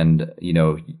 And,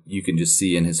 you can just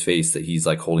see in his face that he's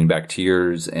holding back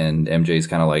tears, and MJ's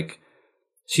kind of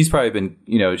she's probably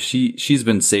been, she's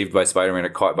been saved by Spider-Man or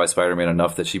caught by Spider-Man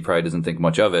enough that she probably doesn't think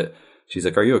much of it. She's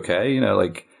like, "Are you okay?"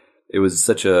 It was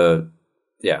such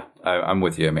I'm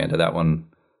with you, Amanda. That one,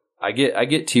 I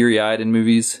get teary-eyed in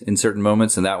movies in certain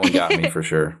moments, and that one got me for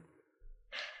sure.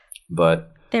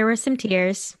 But there were some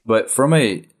tears. But from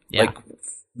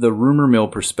the rumor mill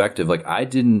perspective,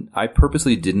 I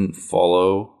purposely didn't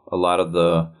follow a lot of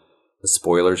the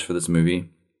spoilers for this movie.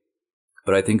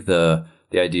 But I think the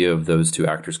idea of those two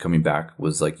actors coming back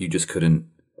was you just couldn't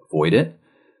avoid it.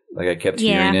 I kept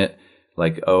hearing it.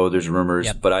 Oh, there's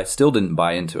rumors, but I still didn't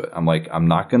buy into it. I'm I'm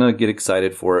not going to get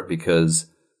excited for it because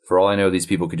for all I know, these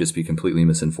people could just be completely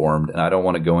misinformed. And I don't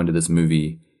want to go into this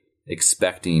movie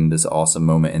expecting this awesome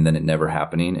moment and then it never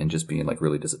happening and just being like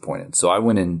really disappointed. So I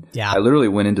literally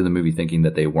went into the movie thinking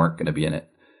that they weren't going to be in it.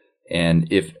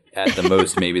 And if at the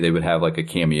most, maybe they would have like a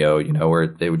cameo, you know, where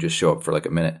they would just show up for like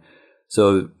a minute.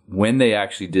 So when they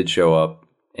actually did show up,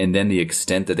 and then the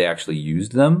extent that they actually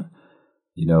used them,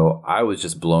 you know, I was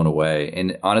just blown away.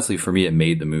 And honestly, for me, it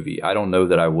made the movie. I don't know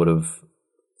that I would have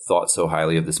thought so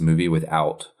highly of this movie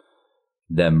without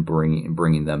them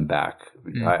bringing them back.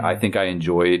 Mm-hmm. I think I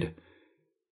enjoyed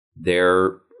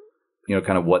their, you know,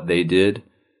 kind of what they did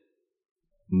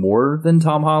more than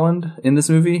Tom Holland in this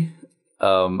movie.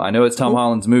 I know it's Tom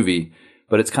Holland's movie,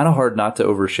 but it's kind of hard not to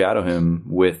overshadow him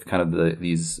with kind of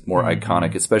these more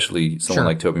iconic, especially someone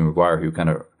like Tobey Maguire, who kind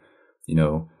of, you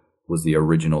know, was the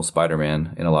original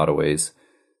Spider-Man in a lot of ways.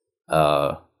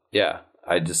 Yeah,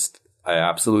 I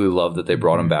absolutely love that they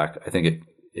brought him back. I think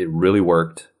it really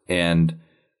worked, and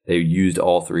they used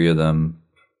all three of them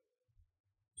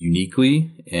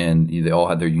uniquely, and they all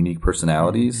had their unique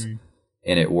personalities,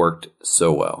 and it worked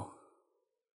so well.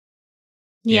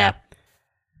 Yep.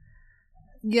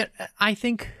 Yeah, I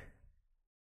think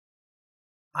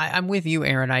I'm with you,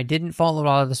 Aaron. I didn't follow a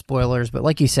lot of the spoilers, but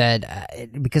like you said,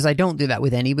 because I don't do that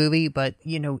with any movie, but,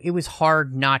 you know, it was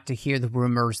hard not to hear the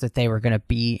rumors that they were going to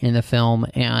be in the film.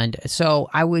 And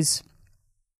so I was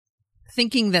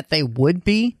thinking that they would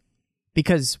be,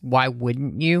 because why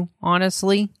wouldn't you,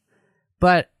 honestly?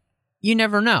 But you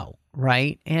never know,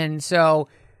 right? And so,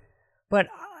 but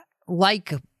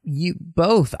like you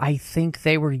both, I think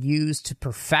they were used to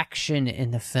perfection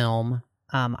in the film.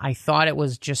 I thought it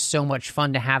was just so much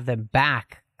fun to have them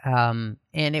back. And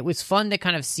it was fun to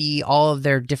kind of see all of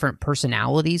their different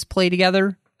personalities play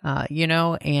together, you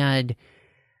know, and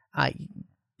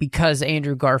because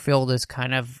Andrew Garfield is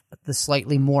kind of the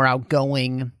slightly more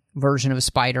outgoing version of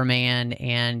Spider-Man,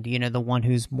 and, you know, the one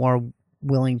who's more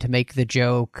willing to make the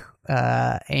joke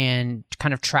and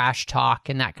kind of trash talk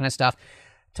and that kind of stuff.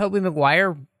 Tobey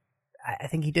Maguire, I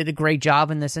think he did a great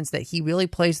job in the sense that he really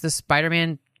plays the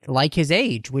Spider-Man like his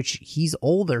age, which he's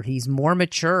older, he's more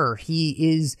mature,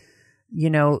 he is, you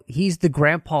know, he's the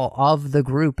grandpa of the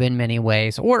group in many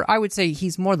ways, or I would say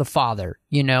he's more the father,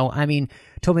 you know. I mean,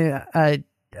 Tobey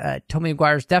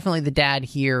Maguire's definitely the dad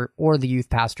here, or the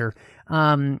youth pastor,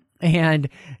 and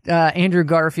Andrew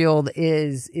Garfield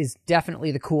is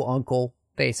definitely the cool uncle,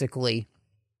 basically,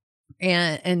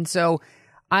 and so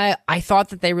I thought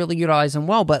that they really utilized him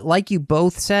well. But like you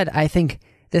both said, I think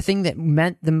the thing that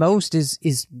meant the most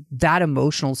is that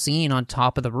emotional scene on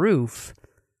top of the roof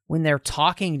when they're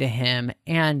talking to him.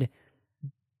 And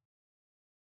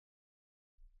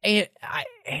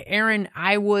Aaron,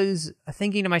 I was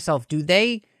thinking to myself, do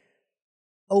they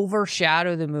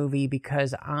overshadow the movie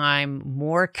because I'm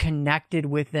more connected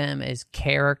with them as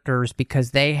characters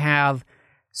because they have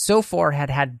so far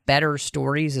had better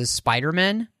stories as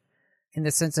Spider-Man in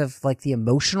the sense of like the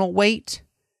emotional weight?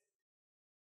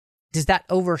 Does that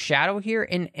overshadow here?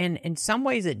 And in some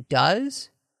ways it does.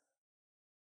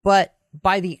 But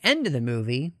by the end of the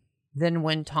movie, then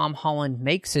when Tom Holland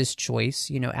makes his choice,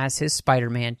 you know, as his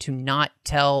Spider-Man to not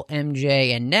tell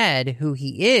MJ and Ned who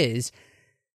he is,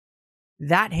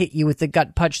 that hit you with the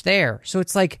gut punch there. So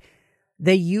it's like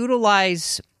they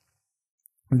utilize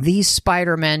these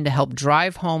Spider-Men to help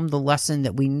drive home the lesson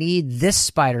that we need this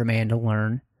Spider-Man to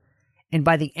learn. And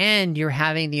by the end, you're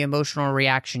having the emotional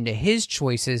reaction to his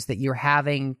choices that you're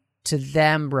having to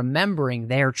them remembering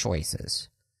their choices.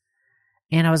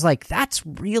 And I was like, that's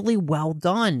really well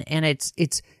done. And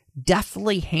it's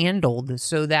definitely handled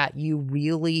so that you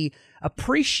really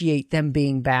appreciate them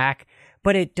being back,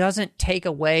 but it doesn't take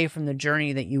away from the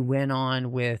journey that you went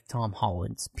on with Tom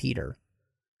Holland's Peter.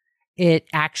 It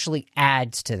actually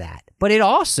adds to that. But it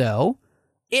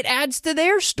adds to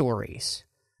their stories.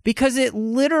 Because it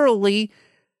literally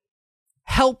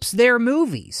helps their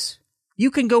movies.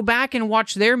 You can go back and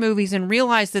watch their movies and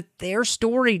realize that their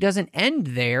story doesn't end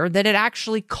there, that it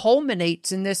actually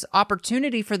culminates in this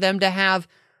opportunity for them to have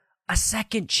a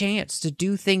second chance to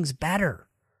do things better,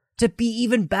 to be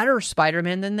even better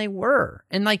Spider-Man than they were.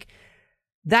 And like,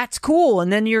 that's cool.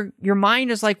 And then your mind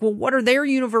is like, well, what are their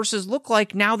universes look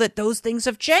like now that those things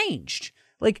have changed?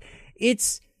 Like,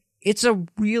 it's a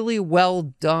really well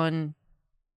done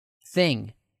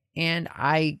thing, and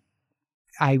I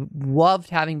loved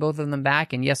having both of them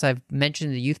back. And yes, I've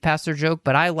mentioned the youth pastor joke,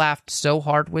 but I laughed so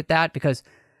hard with that because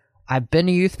I've been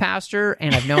a youth pastor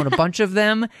and I've known a bunch of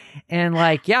them, and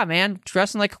like, yeah, man,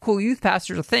 dressing like a cool youth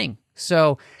pastor is a thing.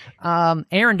 So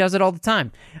Aaron does it all the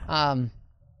time.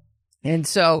 And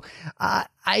so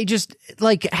I just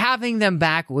like having them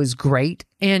back was great.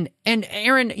 And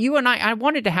Aaron, you and I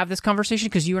wanted to have this conversation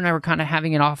because you and I were kind of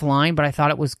having it offline, but I thought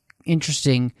it was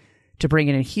interesting to bring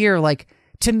it in here. Like,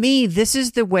 to me, this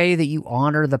is the way that you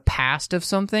honor the past of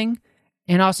something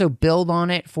and also build on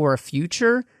it for a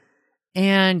future.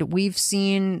 And we've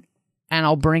seen, and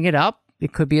I'll bring it up,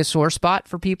 it could be a sore spot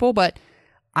for people, but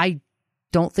I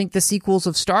don't think the sequels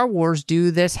of Star Wars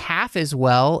do this half as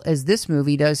well as this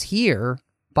movie does here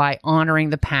by honoring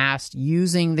the past,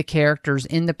 using the characters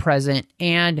in the present,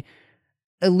 and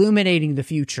illuminating the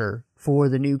future for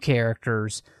the new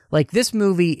characters. Like, this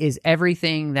movie is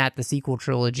everything that the sequel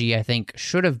trilogy, I think,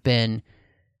 should have been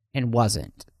and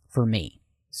wasn't for me.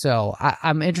 So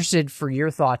I'm interested for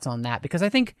your thoughts on that, because I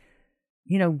think,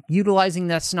 you know, utilizing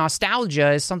this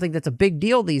nostalgia is something that's a big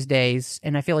deal these days,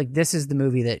 and I feel like this is the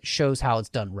movie that shows how it's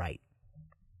done right.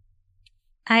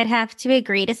 I'd have to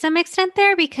agree to some extent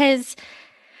there, because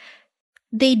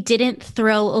they didn't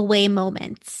throw away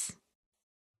moments.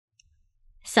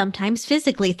 Sometimes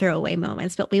physically throw away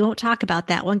moments, but we won't talk about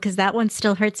that one because that one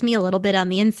still hurts me a little bit on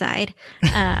the inside.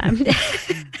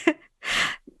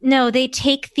 No, they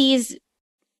take these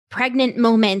pregnant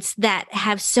moments that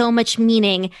have so much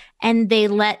meaning and they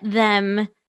let them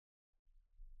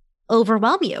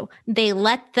overwhelm you. They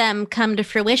let them come to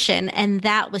fruition. And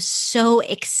that was so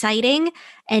exciting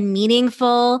and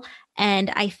meaningful. And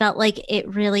I felt like it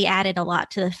really added a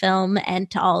lot to the film and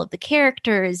to all of the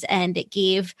characters. And it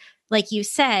gave, like you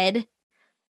said,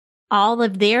 all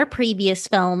of their previous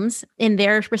films in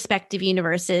their respective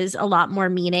universes a lot more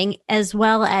meaning, as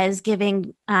well as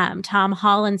giving Tom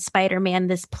Holland's Spider-Man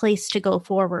this place to go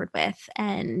forward with,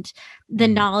 and the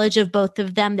knowledge of both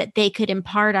of them that they could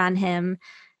impart on him.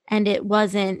 And it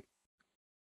wasn't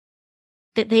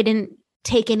that they didn't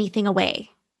take anything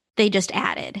away. They just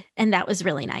added. And that was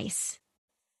really nice.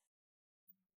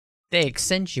 They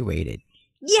accentuated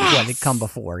yes! what had come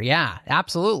before. Yeah,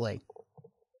 absolutely.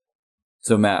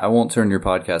 So, Matt, I won't turn your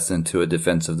podcast into a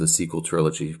defense of the sequel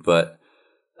trilogy, but...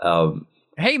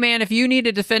 hey, man, if you need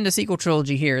to defend a sequel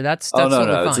trilogy here, that's totally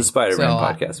fine. It's a Spider-Man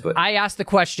podcast. But I asked the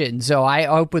question, so I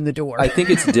opened the door. I think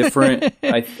it's different.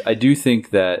 I do think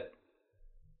that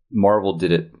Marvel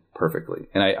did it perfectly.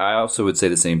 And I also would say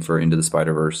the same for Into the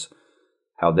Spider-Verse,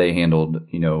 how they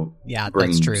handled,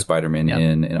 bringing Spider-Man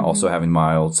in and also having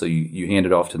Miles. So you hand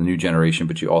it off to the new generation,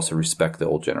 but you also respect the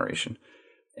old generation.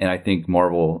 And I think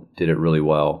Marvel did it really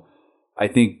well. I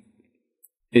think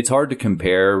it's hard to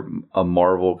compare a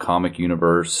Marvel comic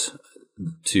universe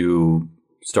to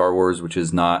Star Wars, which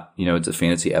is not, it's a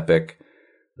fantasy epic.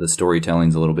 The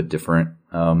storytelling's a little bit different.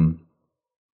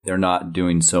 They're not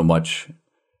doing so much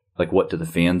like, what do the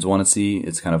fans want to see?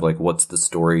 It's kind of like, what's the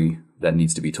story that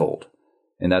needs to be told?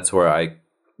 And that's where I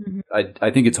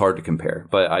think it's hard to compare.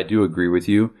 But I do agree with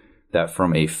you that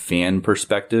from a fan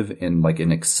perspective and like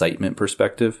an excitement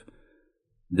perspective,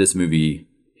 this movie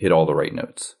hit all the right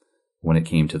notes when it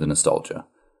came to the nostalgia.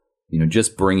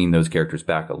 Just bringing those characters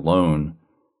back alone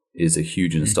is a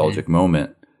huge nostalgic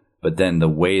moment. But then the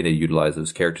way they utilized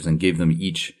those characters and gave them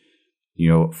each,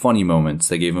 funny moments,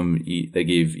 they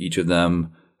gave each of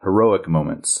them heroic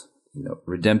moments,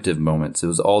 redemptive moments. It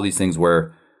was all these things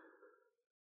where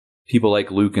people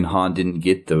like Luke and Han didn't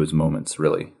get those moments,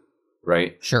 really,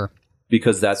 right? Sure.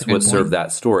 Because that's what served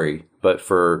that story. But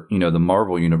for, the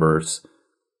Marvel universe,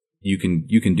 you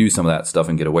can do some of that stuff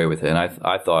and get away with it. And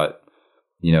I thought,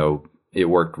 it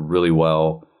worked really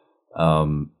well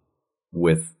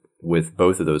with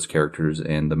both of those characters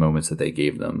and the moments that they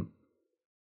gave them.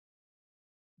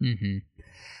 Mm-hmm.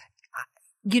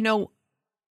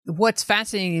 What's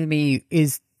fascinating to me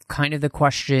is kind of the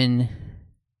question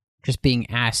just being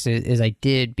asked as I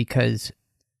did, because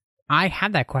I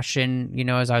had that question,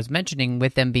 as I was mentioning,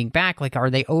 with them being back, like, are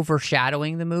they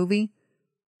overshadowing the movie?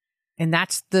 And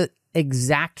that's the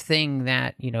exact thing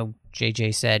that,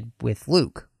 JJ said with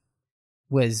Luke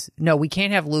was, no, we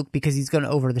can't have Luke because he's going to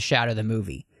overshadow the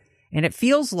movie. And it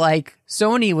feels like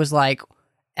Sony was like,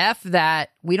 F that,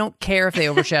 we don't care if they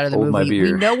overshadow the movie.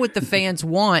 We know what the fans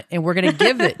want, and we're going to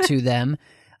give it to them.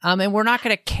 And we're not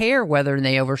going to care whether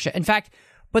they overshadow. In fact,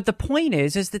 but the point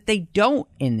is that they don't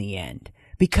in the end.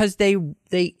 Because they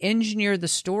engineer the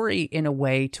story in a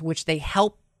way to which they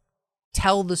help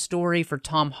tell the story for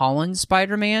Tom Holland's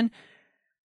Spider-Man,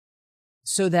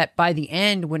 so that by the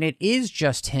end, when it is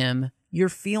just him, you're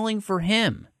feeling for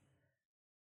him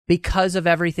because of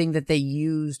everything that they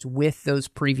used with those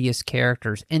previous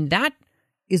characters. And that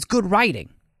is good writing.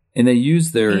 And they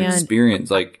use their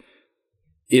experience. Like,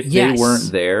 if they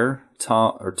weren't there,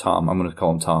 Tom, I'm going to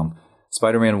call him Tom.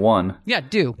 Spider-Man 1. Yeah,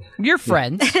 do. You're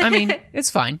friends. I mean, it's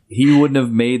fine. He wouldn't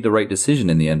have made the right decision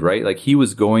in the end, right? Like, he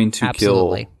was going to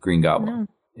Absolutely. kill Green Goblin.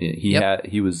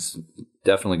 He was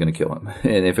definitely going to kill him.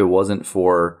 And if it wasn't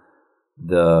for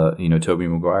Tobey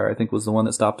Maguire, I think was the one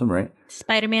that stopped him, right?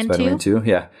 Spider-Man 2.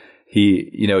 Yeah.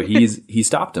 He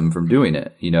stopped him from doing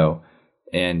it,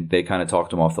 and they kind of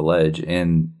talked him off the ledge.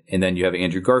 And then you have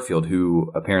Andrew Garfield,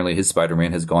 who apparently his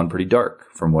Spider-Man has gone pretty dark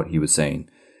from what he was saying.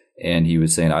 And he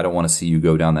was saying, I don't want to see you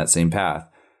go down that same path.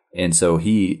 And so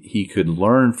he could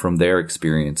learn from their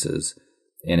experiences,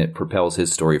 and it propels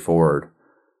his story forward.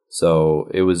 So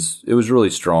it was really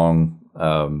strong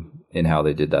in how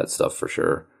they did that stuff for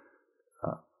sure.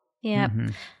 Yeah.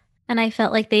 And I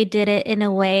felt like they did it in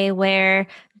a way where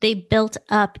they built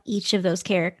up each of those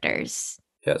characters.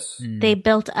 Yes. They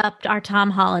built up our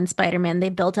Tom Holland Spider-Man. They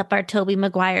built up our Tobey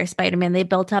Maguire Spider-Man. They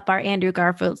built up our Andrew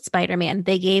Garfield Spider-Man.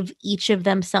 They gave each of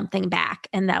them something back.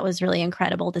 And that was really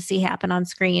incredible to see happen on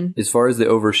screen. As far as the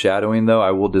overshadowing, though, I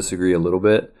will disagree a little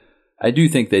bit. I do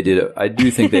think they did it. I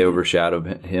do think they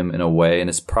overshadowed him in a way. And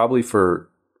it's probably for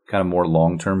kind of more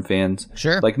long-term fans.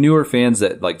 Sure. Like newer fans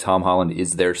that like Tom Holland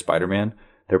is their Spider-Man.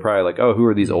 They're probably like, oh, who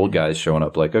are these old guys showing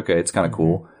up? Like, okay, it's kind of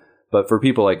cool. But for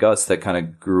people like us that kind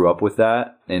of grew up with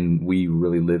that and we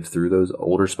really lived through those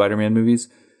older Spider-Man movies,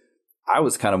 I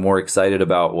was kind of more excited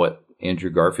about what Andrew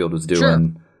Garfield was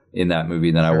doing in that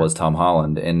movie than I was Tom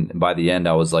Holland. And by the end,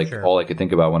 I was like, all I could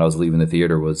think about when I was leaving the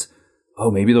theater was, oh,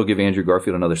 maybe they'll give Andrew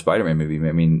Garfield another Spider-Man movie.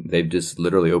 I mean, they've just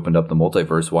literally opened up the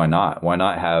multiverse. Why not? Why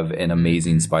not have an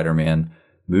amazing Spider-Man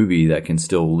movie that can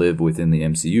still live within the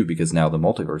MCU, because now the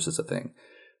multiverse is a thing.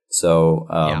 So,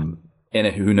 and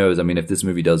who knows? I mean, if this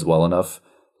movie does well enough,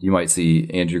 you might see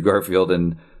Andrew Garfield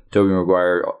and Tobey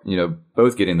Maguire,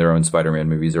 both getting their own Spider-Man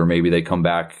movies, or maybe they come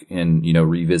back and,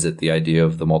 revisit the idea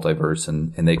of the multiverse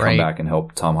and they come back and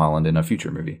help Tom Holland in a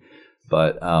future movie.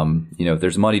 But, if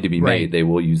there's money to be made, they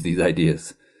will use these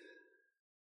ideas.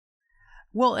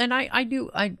 Well, and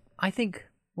I think,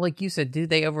 like you said, do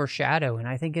they overshadow? And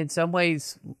I think in some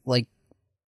ways, like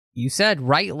you said,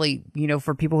 rightly,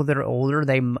 for people that are older,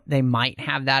 they might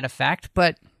have that effect.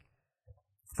 But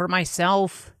for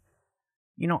myself,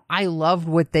 I loved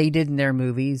what they did in their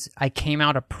movies. I came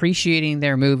out appreciating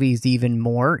their movies even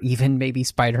more, even maybe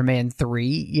Spider-Man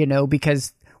 3,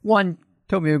 because one,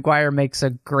 Tobey Maguire makes a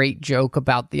great joke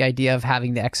about the idea of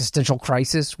having the existential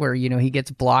crisis where, he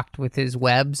gets blocked with his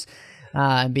webs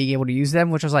and being able to use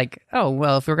them, which was like, oh,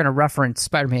 well, if we're going to reference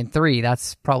Spider-Man 3,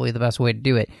 that's probably the best way to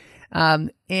do it.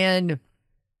 But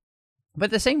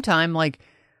at the same time, like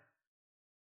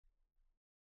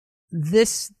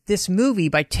this movie,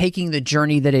 by taking the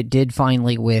journey that it did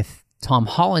finally with Tom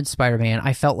Holland's Spider-Man,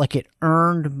 I felt like it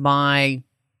earned my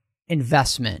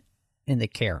investment in the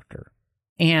character.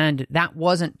 And that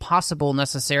wasn't possible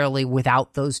necessarily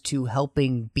without those two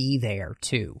helping be there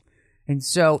too. And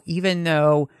so even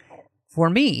though for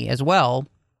me as well,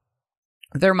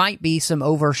 there might be some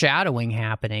overshadowing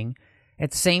happening, at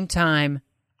the same time,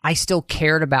 I still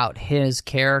cared about his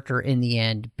character in the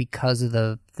end because of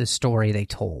the story they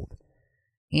told.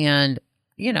 And,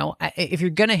 if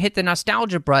you're going to hit the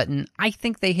nostalgia button, I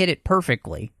think they hit it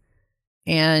perfectly.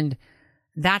 And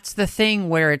that's the thing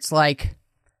where it's like,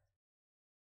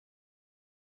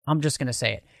 I'm just going to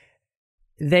say it.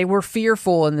 They were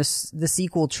fearful in the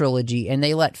sequel trilogy, and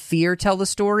they let fear tell the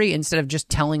story instead of just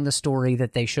telling the story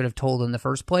that they should have told in the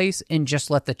first place, and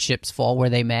just let the chips fall where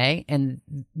they may. And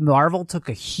Marvel took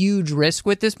a huge risk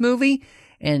with this movie,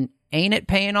 and ain't it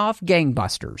paying off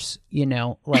gangbusters,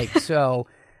 so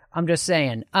I'm just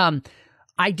saying.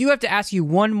 I do have to ask you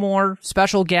one more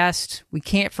special guest. We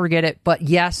can't forget it, but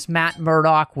yes, Matt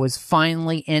Murdock was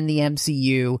finally in the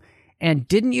MCU. And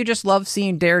didn't you just love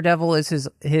seeing Daredevil as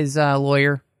his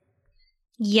lawyer?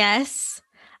 Yes.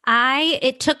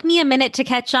 It took me a minute to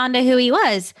catch on to who he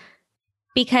was,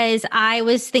 because I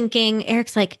was thinking,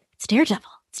 Eric's like, it's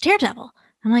Daredevil. It's Daredevil.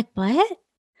 I'm like, what?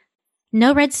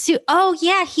 No red suit. Oh,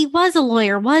 yeah, he was a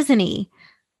lawyer, wasn't he?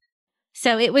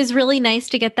 So it was really nice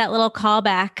to get that little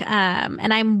callback.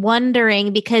 And I'm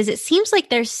wondering, because it seems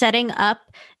like they're setting up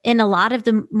in a lot of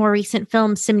the more recent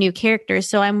films some new characters.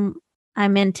 So I'm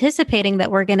anticipating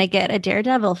that we're going to get a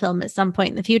Daredevil film at some point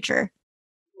in the future.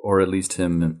 Or at least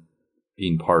him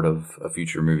being part of a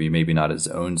future movie, maybe not his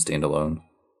own standalone.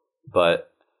 But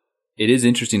it is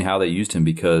interesting how they used him,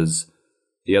 because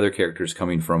the other characters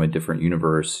coming from a different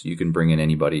universe, you can bring in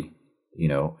anybody,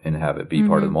 and have it be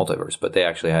part of the multiverse. But they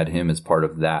actually had him as part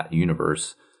of that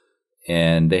universe.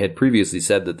 And they had previously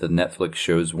said that the Netflix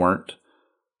shows weren't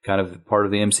kind of part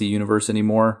of the MC universe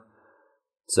anymore.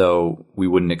 So we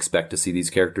wouldn't expect to see these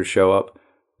characters show up.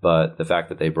 But the fact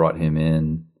that they brought him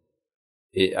in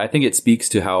I think it speaks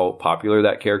to how popular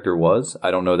that character was.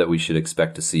 I don't know that we should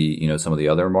expect to see, some of the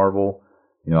other Marvel.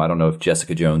 I don't know if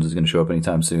Jessica Jones is going to show up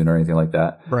anytime soon or anything like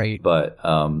that. Right. But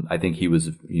I think he was,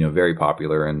 very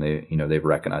popular, and they've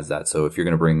recognized that. So if you're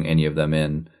going to bring any of them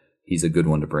in, he's a good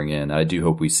one to bring in. I do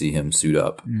hope we see him suit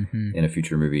up in a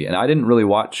future movie. And I didn't really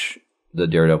watch the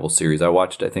Daredevil series. I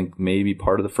watched, I think, maybe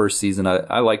part of the first season.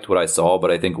 I liked what I saw, but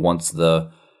I think once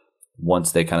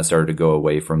they kind of started to go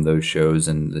away from those shows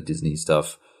and the Disney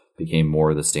stuff became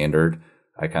more the standard,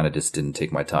 I kind of just didn't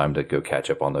take my time to go catch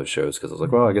up on those shows because I was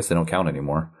like, well, I guess they don't count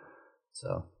anymore.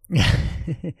 So,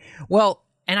 well,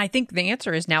 and I think the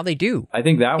answer is now they do. I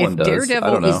think that one does.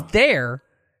 Daredevil is there,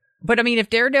 but I mean, if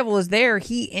Daredevil is there,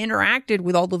 he interacted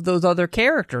with all of those other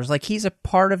characters. Like, he's a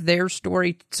part of their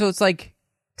story. So it's like,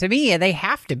 to me, they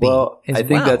have to be. Well, I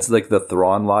think that's like the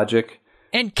Thrawn logic.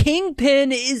 And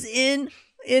Kingpin is in.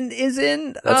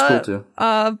 That's cool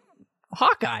too.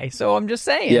 Hawkeye. So I'm just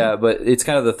saying. Yeah, but it's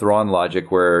kind of the Thrawn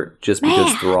logic where just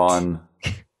because Thrawn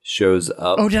shows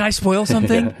up. Oh, did I spoil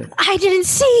something? I didn't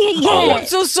see it yet. Oh, I'm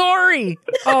so sorry.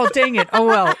 Oh, dang it. Oh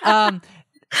well.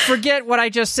 Forget what I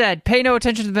just said. Pay no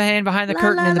attention to the man behind the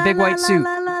curtain in the big white suit.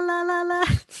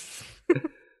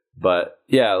 But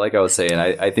yeah, like I was saying,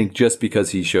 I think just because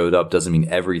he showed up doesn't mean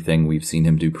everything we've seen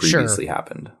him do previously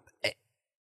happened.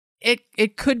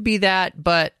 It could be that,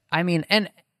 but I mean, and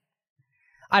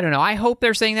I don't know. I hope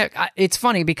they're saying that. It's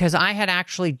funny because I had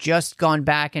actually just gone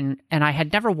back and I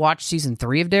had never watched season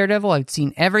 3 of Daredevil. I'd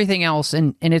seen everything else,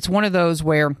 and it's one of those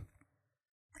where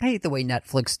I hate the way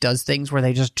Netflix does things where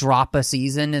they just drop a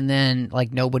season and then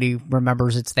like nobody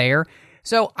remembers it's there.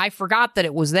 So I forgot that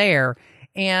it was there,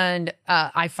 and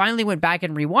I finally went back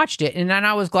and rewatched it, and then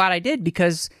I was glad I did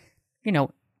because,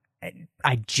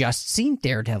 I just seen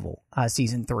Daredevil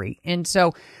season 3. And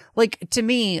so, like, to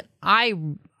me,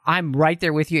 I'm right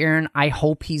there with you, Aaron. I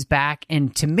hope he's back.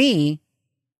 And to me,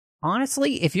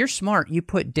 honestly, if you're smart, you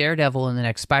put Daredevil in the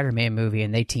next Spider-Man movie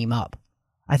and they team up.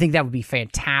 I think that would be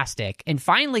fantastic. And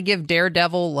finally give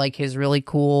Daredevil, like, his really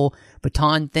cool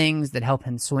baton things that help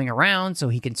him swing around so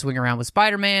he can swing around with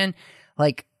Spider-Man.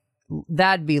 Like,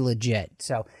 that'd be legit.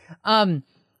 So,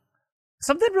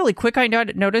 something really quick I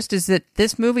noticed is that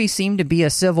this movie seemed to be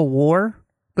a civil war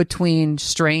between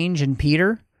Strange and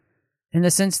Peter, in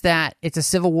the sense that it's a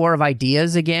civil war of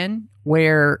ideas again,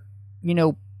 where,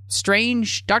 Dr.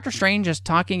 Strange is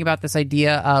talking about this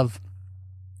idea of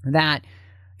that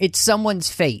it's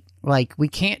someone's fate. Like, we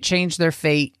can't change their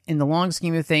fate. In the long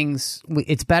scheme of things,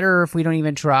 it's better if we don't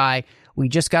even try. We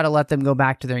just got to let them go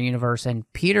back to their universe. And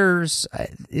Peter's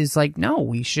is like, no,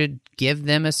 we should give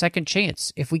them a second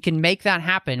chance. If we can make that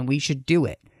happen, we should do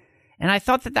it. And I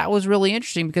thought that was really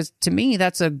interesting because to me,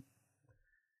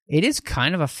 it is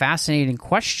kind of a fascinating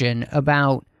question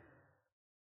about,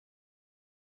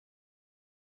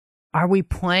 are we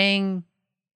playing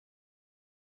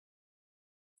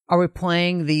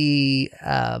the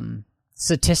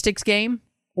statistics game,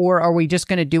 or are we just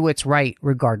going to do what's right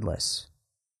regardless?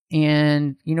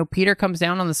 And, Peter comes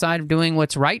down on the side of doing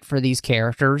what's right for these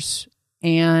characters.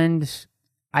 And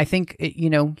I think,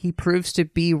 he proves to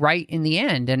be right in the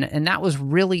end. And that was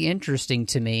really interesting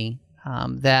to me,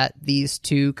 that these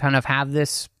two kind of have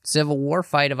this civil war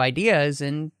fight of ideas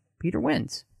and Peter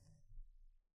wins.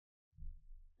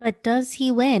 But does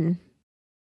he win?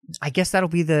 I guess that'll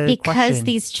be the question. Because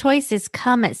these choices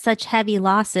come at such heavy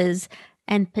losses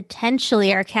and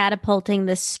potentially are catapulting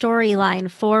the storyline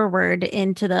forward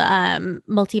into the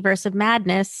multiverse of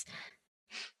madness.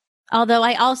 Although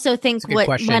I also think what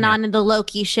went on in the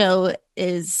Loki show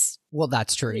is... Well,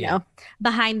 that's true,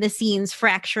 behind the scenes,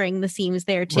 fracturing the seams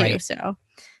there, too. Right. So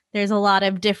there's a lot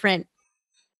of different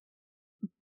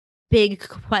big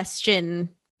question,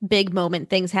 big moment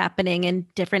things happening in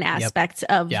different aspects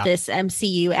of this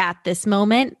MCU at this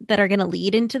moment that are going to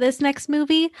lead into this next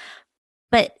movie.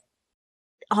 But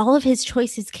all of his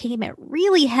choices came at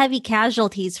really heavy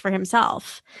casualties for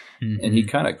himself. Mm-hmm. And he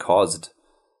kind of caused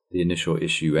the initial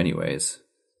issue anyways.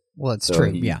 Well, it's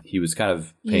true. He was kind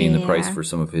of paying the price for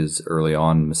some of his early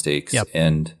on mistakes. Yep.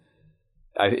 And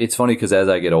it's funny because as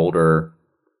I get older,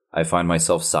 I find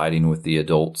myself siding with the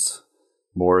adults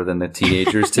more than the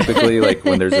teenagers typically. Like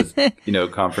when there's a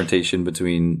confrontation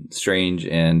between Strange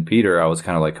and Peter, I was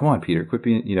kind of like, come on, Peter, quit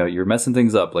being, you're messing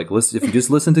things up. Like, listen, if you just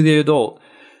listen to the adult,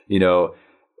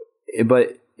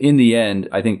 but in the end,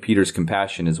 I think Peter's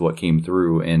compassion is what came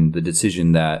through, and the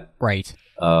decision that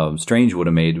Strange would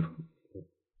have made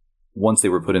once they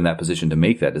were put in that position to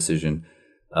make that decision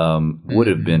would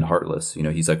have been heartless.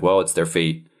 He's like, well, it's their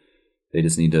fate. They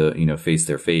just need to, face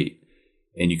their fate.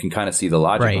 And you can kind of see the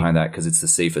logic behind that because it's the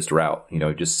safest route.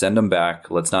 Just send them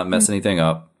back. Let's not mess anything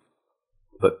up.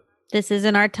 This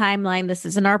isn't our timeline. This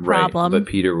isn't our Right. problem. But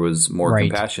Peter was more Right.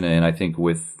 compassionate, and I think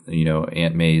with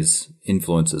Aunt May's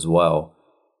influence as well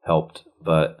helped.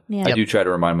 But Yeah. I do try to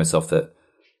remind myself that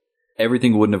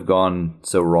everything wouldn't have gone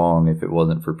so wrong if it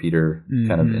wasn't for Peter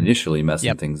kind of initially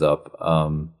messing things up.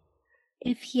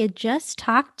 If he had just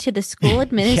talked to the school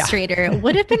administrator, it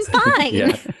would have been fine.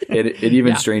 Yeah, it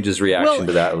even Strange's reaction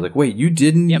to that. I was like, wait, you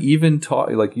didn't even talk,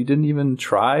 like you didn't even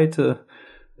try to.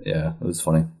 Yeah, it was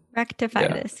funny. Rectify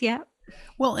this. Yeah.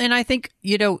 Well, and I think,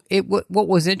 what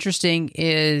was interesting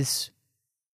is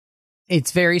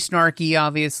it's very snarky,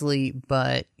 obviously,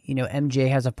 but, MJ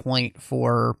has a point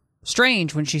for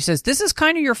Strange when she says, this is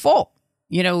kind of your fault.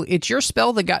 It's your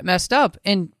spell that got messed up.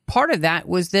 And part of that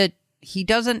was that he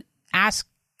doesn't ask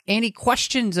any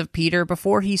questions of Peter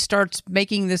before he starts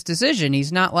making this decision.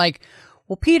 He's not like,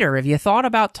 well, Peter, have you thought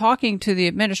about talking to the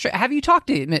administrator? Have you talked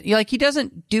to him? Like, he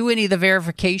doesn't do any of the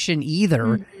verification either.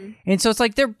 Mm-hmm. And so it's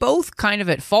like they're both kind of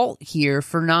at fault here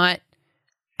for not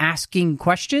asking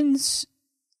questions.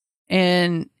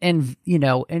 And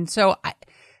so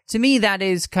to me, that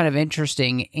is kind of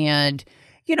interesting. And,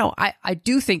 I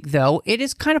do think, though, it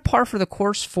is kind of par for the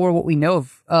course for what we know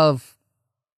of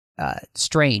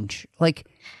Strange. Like,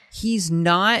 he's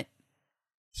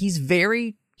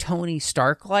very Tony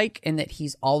Stark-like in that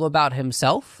he's all about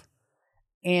himself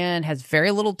and has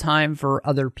very little time for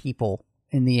other people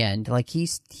in the end. Like, he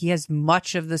has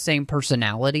much of the same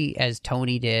personality as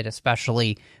Tony did,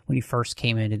 especially when he first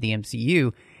came into the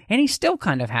MCU. And he still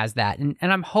kind of has that. And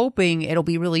I'm hoping it'll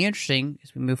be really interesting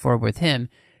as we move forward with him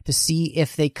to see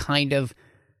if they kind of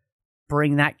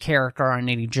bring that character on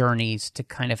any journeys to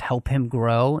kind of help him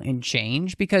grow and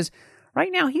change. Because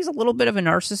right now he's a little bit of a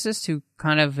narcissist who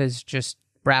kind of is just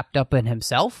wrapped up in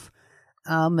himself.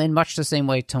 In much the same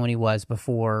way Tony was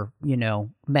before,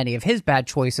 many of his bad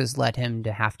choices led him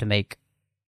to have to make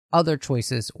other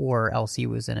choices, or else he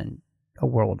was in a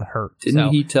world of hurt. Didn't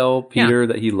he tell Peter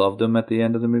that he loved him at the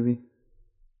end of the movie?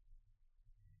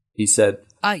 He said,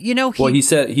 he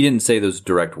said, he didn't say those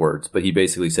direct words, but he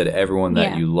basically said, everyone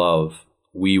that you love,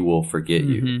 we will forget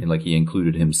you. And like, he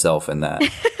included himself in that.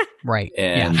 Right.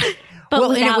 And but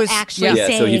without actually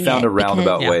saying so he found a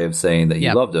roundabout way of saying that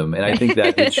he loved him. And I think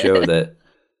that did show that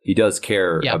he does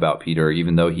care about Peter,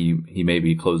 even though he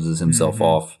maybe closes himself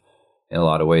off in a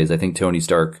lot of ways. I think Tony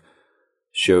Stark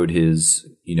showed his,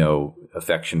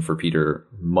 affection for Peter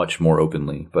much more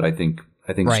openly. But I think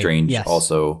Strange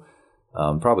also,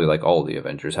 probably like all the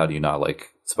Avengers, how do you not like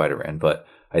Spider-Man? But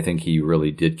I think he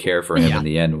really did care for him in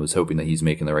the end and was hoping that he's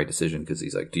making the right decision, because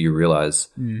he's like, do you realize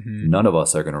none of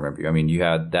us are going to remember you? I mean, you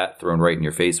had that thrown right in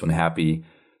your face when Happy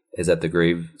is at the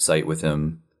grave site with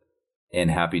him and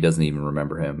Happy doesn't even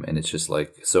remember him. And it's just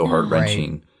like so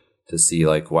heart-wrenching to see,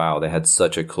 like, wow, they had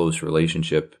such a close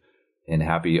relationship, and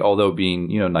Happy, although being,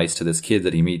 nice to this kid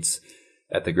that he meets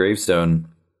at the gravestone,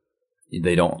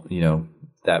 they don't,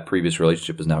 that previous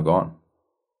relationship is now gone.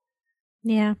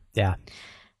 Yeah. Yeah.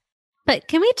 But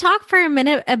can we talk for a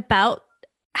minute about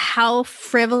how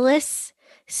frivolous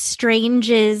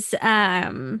Strange's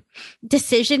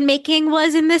decision-making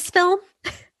was in this film?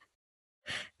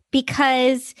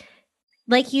 Because,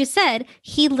 like you said,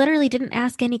 he literally didn't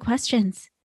ask any questions.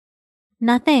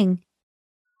 Nothing.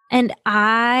 And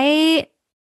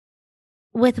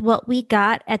with what we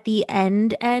got at the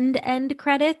end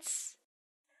credits,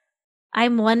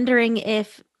 I'm wondering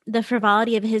if the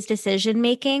frivolity of his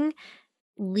decision-making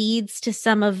leads to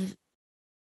some of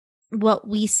what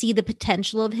we see the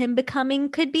potential of him becoming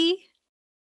could be.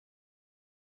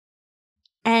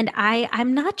 And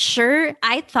I'm not sure.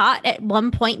 I thought at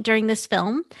one point during this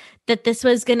film that this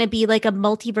was going to be like a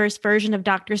multiverse version of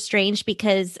Doctor Strange,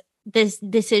 because the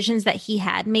decisions that he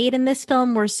had made in this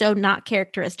film were so not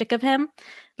characteristic of him.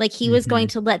 Like, he was going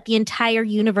to let the entire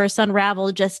universe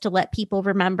unravel just to let people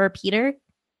remember Peter.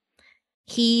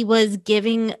 He was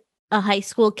giving a high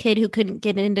school kid who couldn't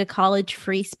get into college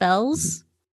free spells.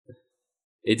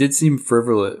 It did seem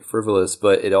frivolous,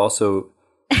 but it also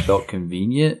felt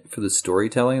convenient for the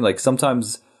storytelling. Like,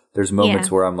 sometimes there's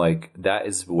moments where I'm like, that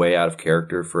is way out of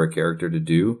character for a character to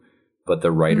do, but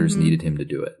the writers needed him to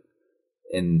do it.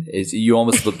 And you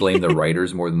almost blame the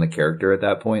writers more than the character at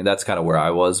that point. That's kind of where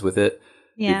I was with it.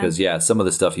 Yeah. Because, some of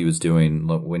the stuff he was doing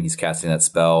when he's casting that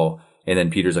spell, and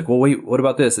then Peter's like, well, wait, what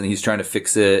about this? And he's trying to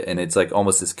fix it. And it's like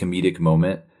almost this comedic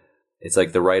moment. It's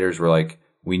like the writers were like,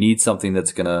 we need something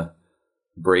that's going to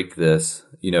break this,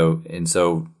 and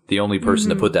so the only person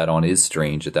to put that on is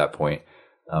Strange at that point,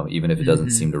 even if it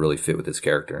doesn't seem to really fit with his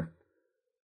character.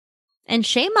 And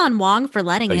shame on Wong for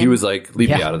letting him. He was like, leave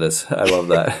me out of this. I love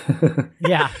that.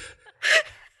 Yeah.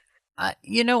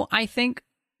 I think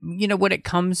when it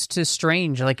comes to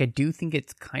Strange, like I do think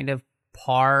it's kind of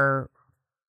par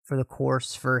for the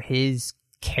course for his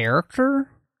character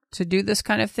to do this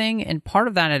kind of thing. And part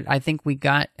of that, I think we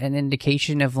got an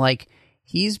indication of like,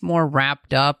 he's more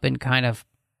wrapped up and kind of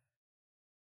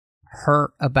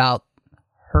hurt about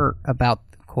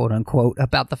quote unquote,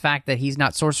 about the fact that he's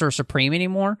not Sorcerer Supreme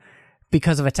anymore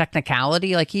because of a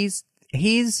technicality. Like he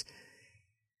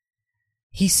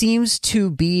seems to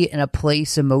be in a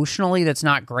place emotionally that's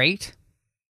not great,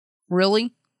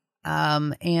 really.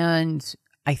 And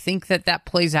I think that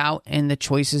plays out in the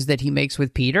choices that he makes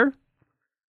with Peter.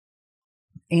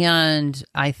 And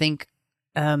I think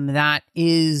that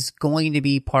is going to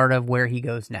be part of where he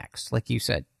goes next. Like you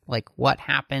said, like what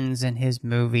happens in his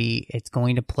movie, it's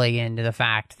going to play into the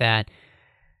fact that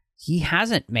he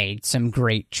hasn't made some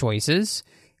great choices.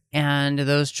 And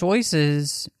those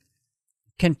choices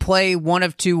can play one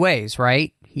of two ways,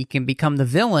 right? He can become the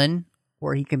villain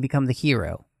or he can become the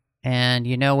hero. And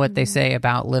you know what they say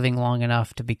about living long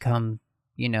enough to become,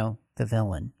 the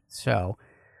villain. So,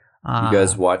 you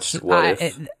guys watched What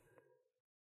If?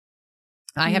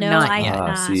 I have No, not I yet. have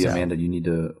not. See, Amanda, you need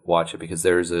to watch it because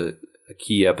there's a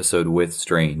key episode with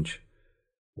Strange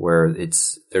where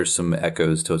there's some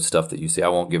echoes to stuff that you see. I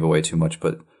won't give away too much,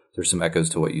 but there's some echoes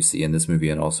to what you see in this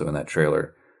movie and also in that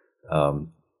trailer.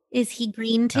 Is he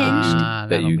green tinged?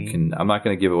 That you can. I'm not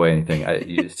going to give away anything.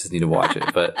 You just need to watch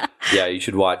it. But yeah, you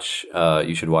should watch.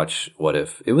 What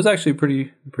If. It was actually pretty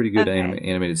good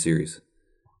animated series.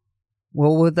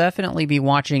 Well, we'll definitely be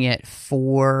watching it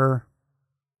for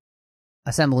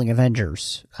Assembling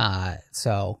Avengers.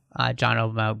 So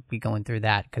John will be going through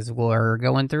that because we're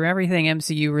going through everything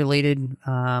MCU related in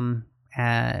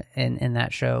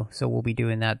that show. So we'll be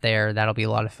doing that there. That'll be a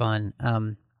lot of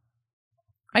fun.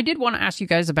 I did want to ask you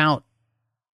guys about,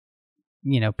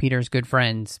 Peter's good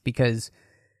friends because,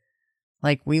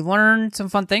 like, we learned some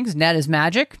fun things. Ned is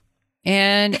magic,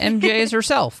 and MJ is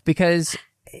herself. Because,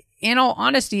 in all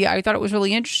honesty, I thought it was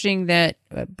really interesting that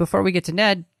before we get to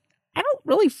Ned, I don't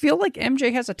really feel like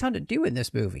MJ has a ton to do in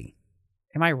this movie.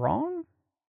 Am I wrong?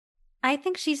 I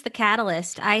think she's the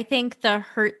catalyst. I think the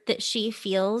hurt that she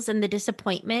feels and the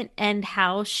disappointment and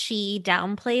how she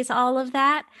downplays all of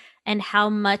that and how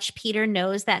much Peter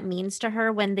knows that means to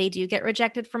her when they do get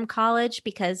rejected from college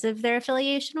because of their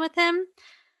affiliation with him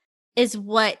is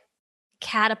what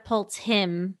catapults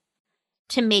him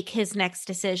to make his next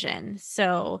decision.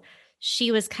 So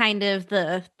she was kind of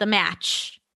the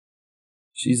match.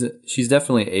 She's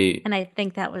definitely and I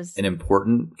think that was an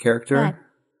important character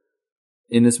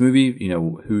in this movie.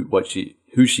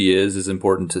 Who she is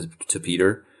important to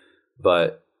Peter,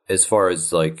 but as far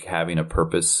as like having a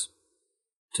purpose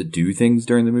to do things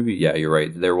during the movie, yeah, you're right.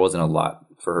 There wasn't a lot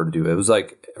for her to do. It was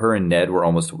like her and Ned were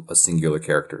almost a singular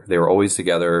character. They were always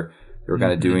together. They were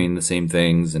kind of doing the same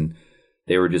things, and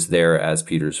they were just there as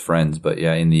Peter's friends. But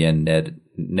yeah, in the end,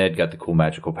 Ned got the cool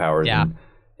magical powers, and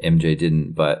MJ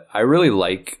didn't. But I really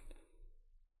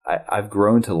I've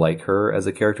grown to like her as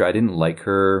a character. I didn't like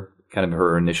her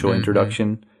her initial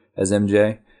introduction as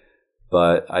MJ,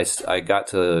 but I got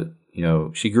to.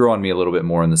 She grew on me a little bit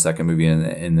more in the second movie, and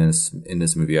in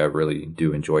this movie, I really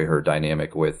do enjoy her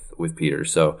dynamic with Peter.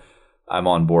 So I'm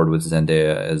on board with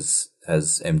Zendaya as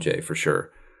MJ for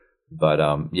sure. But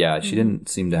she didn't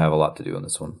seem to have a lot to do in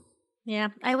this one. Yeah,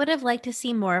 I would have liked to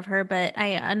see more of her, but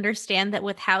I understand that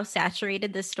with how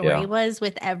saturated the story was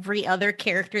with every other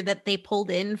character that they pulled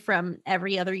in from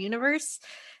every other universe,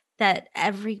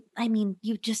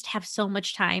 you just have so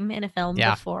much time in a film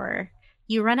before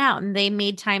you run out, and they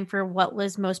made time for what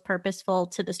was most purposeful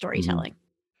to the storytelling.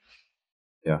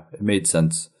 Yeah, it made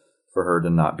sense for her to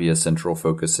not be a central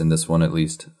focus in this one, at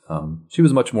least. She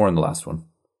was much more in the last one.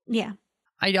 Yeah.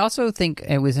 I also think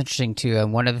it was interesting, too,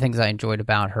 and one of the things I enjoyed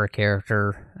about her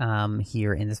character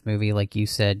here in this movie, like you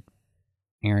said,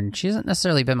 Aaron, she hasn't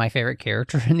necessarily been my favorite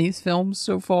character in these films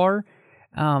so far,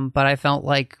 but I felt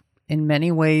like in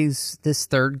many ways this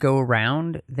third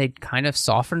go-around, they'd kind of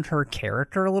softened her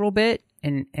character a little bit,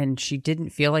 and she didn't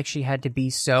feel like she had to be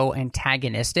so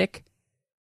antagonistic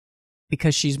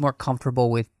because she's more comfortable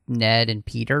with Ned and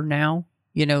Peter now.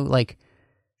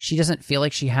 She doesn't feel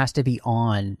like she has to be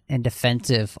on and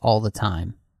defensive all the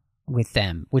time with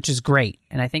them, which is great.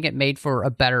 And I think it made for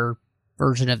a better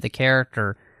version of the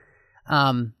character.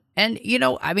 Ned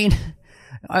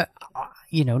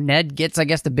gets, I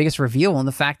guess, the biggest reveal on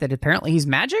the fact that apparently he's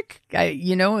magic.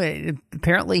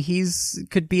 Apparently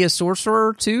could be a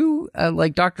sorcerer too,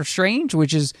 like Doctor Strange,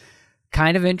 which is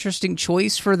kind of interesting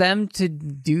choice for them to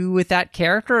do with that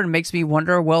character, and makes me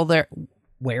wonder,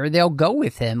 where they'll go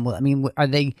with him. I mean, are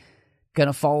they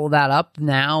gonna follow that up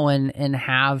now and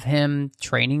have him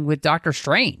training with Doctor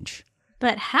Strange.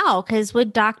 But how? Because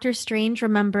would Doctor Strange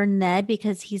remember Ned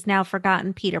because he's now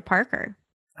forgotten Peter Parker?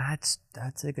 That's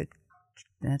a good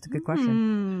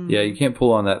question. Yeah, you can't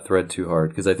pull on that thread too hard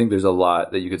because I think there's a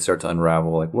lot that you could start to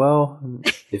unravel. Like, well,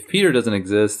 if Peter doesn't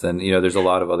exist, then there's a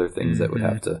lot of other things that would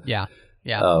have to. Yeah.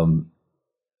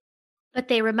 But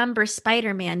they remember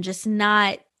Spider-Man, just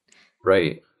not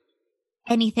right.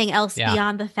 anything else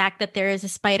beyond the fact that there is a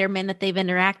Spider-Man that they've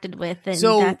interacted with, and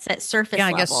So, that's at surface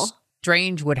I level. guess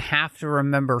Strange would have to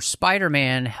remember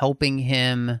Spider-Man helping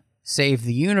him save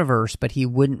the universe, but he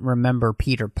wouldn't remember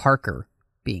Peter Parker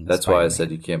being That's Spider-Man. why I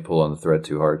said you can't pull on the thread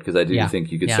too hard because I do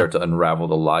think you could start to unravel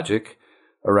the logic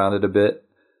around it a bit.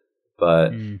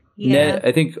 But Ned,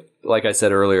 I think, like I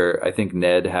said earlier, I think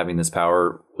Ned having this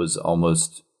power was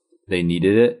almost, they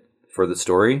needed it for the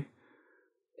story.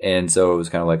 And so it was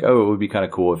kind of like, oh, it would be kind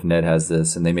of cool if Ned has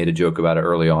this. And they made a joke about it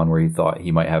early on where he thought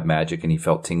he might have magic and he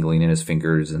felt tingling in his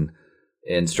fingers and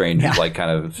Strange like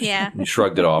kind of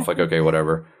shrugged it off like, okay,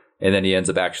 whatever. And then he ends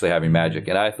up actually having magic.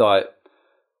 And I thought,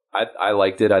 I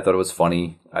liked it. I thought it was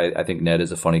funny. I think Ned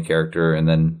is a funny character. And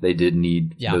then they did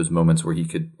need those moments where he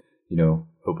could,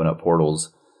 open up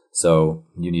portals. So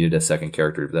you needed a second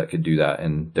character that could do that.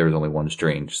 And there was only one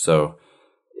Strange. So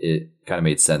it kind of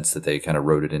made sense that they kind of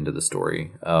wrote it into the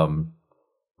story.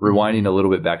 Rewinding a little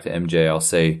bit back to MJ, I'll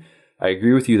say, I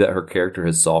agree with you that her character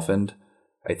has softened.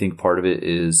 I think part of it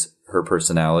is her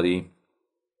personality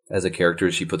as a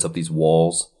character. She puts up these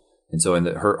walls. And so in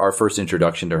our first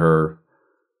introduction to her,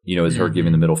 is her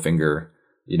giving the middle finger,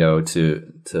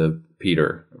 to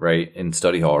Peter, right? In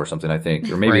study hall or something, I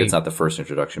think. Or maybe it's not the first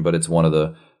introduction, but it's one of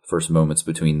the first moments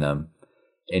between them.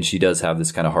 And she does have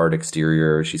this kind of hard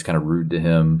exterior. She's kind of rude to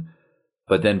him.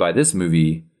 But then by this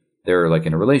movie, they're like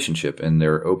in a relationship and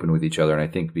they're open with each other. And I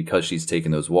think because she's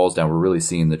taken those walls down, we're really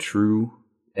seeing the true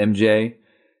MJ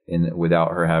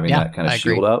without her having that kind of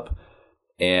shield up.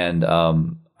 And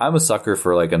I'm a sucker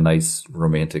for like a nice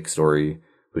romantic story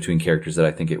between characters that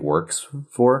I think it works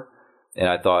for. And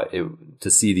I thought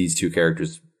to see these two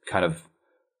characters kind of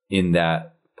in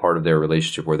that part of their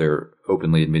relationship where they're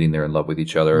openly admitting they're in love with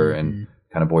each other and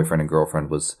kind of boyfriend and girlfriend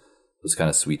was kind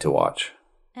of sweet to watch.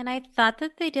 And I thought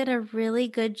that they did a really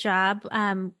good job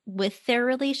with their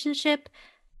relationship,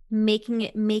 making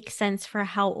it make sense for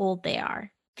how old they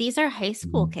are. These are high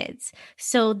school kids.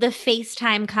 So the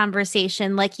FaceTime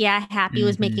conversation, like, Happy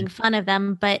was making fun of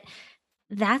them, but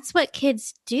that's what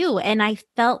kids do. And I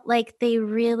felt like they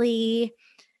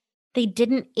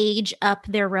didn't age up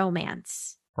their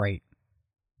romance. Right.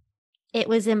 It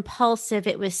was impulsive.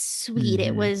 It was sweet.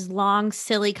 It was long,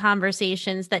 silly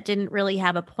conversations that didn't really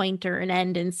have a point or an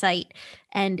end in sight.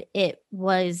 And it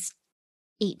was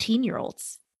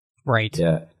 18-year-olds. Right.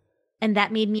 Yeah. And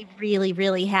that made me really,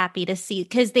 really happy to see,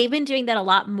 because they've been doing that a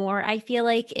lot more, I feel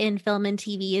like, in film and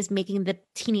TV, is making the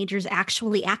teenagers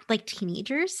actually act like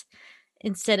teenagers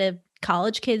instead of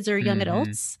college kids or young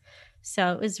adults.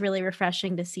 So it was really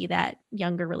refreshing to see that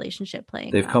younger relationship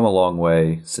playing. They've come a long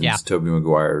way since Tobey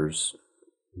Maguire's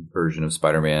version of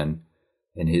Spider-Man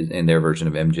and their version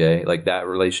of MJ. Like, that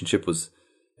relationship was,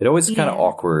 it always kind of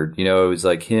awkward. It was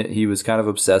like he was kind of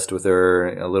obsessed with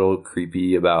her, a little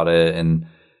creepy about it. And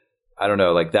I don't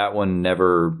know, like, that one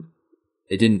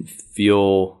it didn't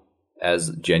feel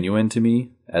as genuine to me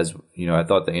as, I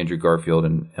thought the Andrew Garfield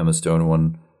and Emma Stone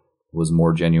one was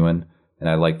more genuine, and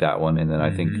I like that one. And then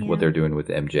I think what they're doing with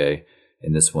MJ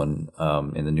in this one,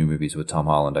 in the new movies with Tom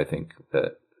Holland, I think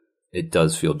that it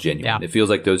does feel genuine. Yeah. It feels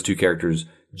like those two characters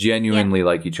genuinely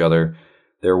like each other.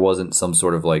 There wasn't some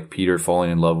sort of like Peter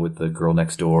falling in love with the girl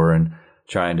next door and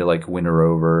trying to like win her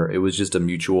over. It was just a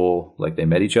mutual, like, they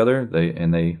met each other,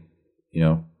 they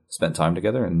spent time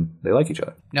together and they like each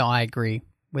other. No, I agree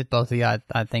with both of you.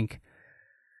 I think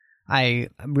I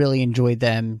really enjoyed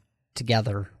them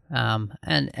together.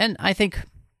 And I think,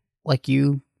 like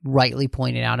you rightly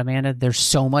pointed out, Amanda, there's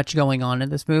so much going on in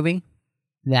this movie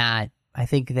that I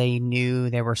think they knew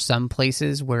there were some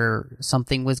places where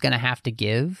something was going to have to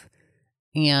give.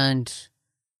 And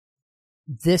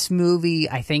this movie,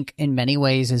 I think, in many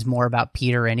ways is more about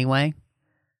Peter anyway.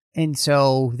 And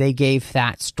so they gave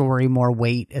that story more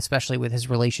weight, especially with his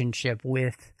relationship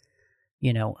with,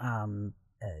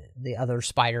 the other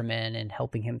Spider-Man and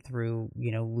helping him through,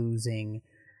 losing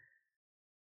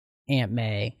Aunt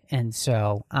May. And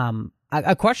so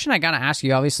a question I got to ask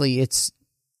you, obviously it's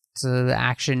an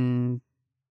action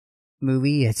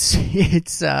movie.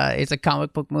 It's a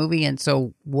comic book movie. And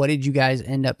so what did you guys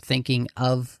end up thinking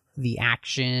of the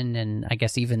action and I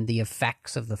guess even the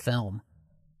effects of the film?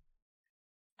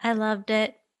 I loved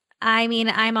it. I mean,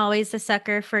 I'm always a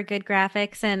sucker for good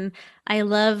graphics, and I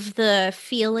love the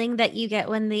feeling that you get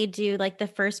when they do like the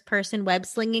first person web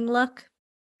slinging look.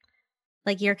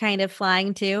 Like you're kind of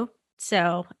flying too.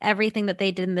 So everything that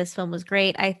they did in this film was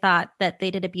great. I thought that they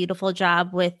did a beautiful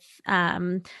job with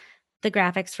the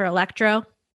graphics for Electro,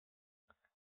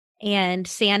 and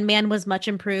Sandman was much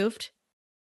improved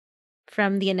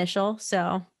from the initial.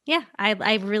 So yeah,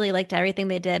 I really liked everything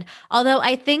they did. Although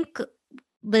I think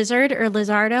Lizard or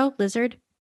Lizardo, Lizard,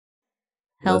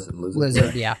 help,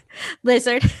 Lizard, yeah.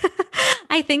 Lizard.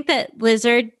 I think that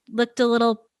Lizard looked a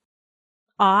little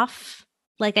off.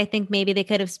 Like, I think maybe they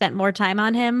could have spent more time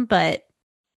on him, but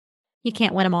you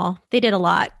can't win them all. They did a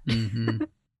lot. Mm-hmm.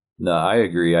 No, I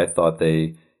agree. I thought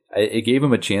it gave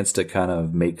them a chance to kind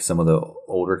of make some of the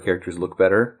older characters look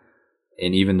better.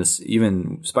 And even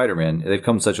Spider-Man, they've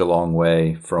come such a long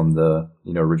way from the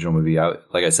original movie.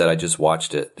 Like I said, I just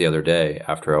watched it the other day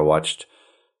after I watched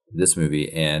this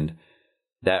movie, and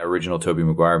that original Tobey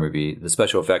Maguire movie, the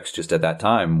special effects just at that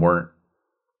time weren't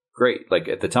great. Like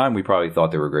at the time, we probably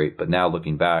thought they were great, but now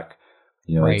looking back,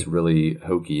 Right. It's really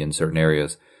hokey in certain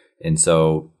areas. And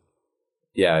so,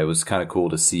 yeah, it was kind of cool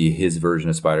to see his version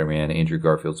of Spider-Man, Andrew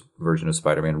Garfield's version of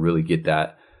Spider-Man, really get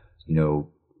that,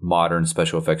 modern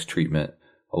special effects treatment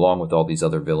along with all these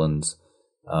other villains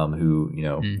who,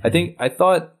 Mm-hmm. I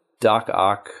thought Doc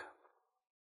Ock,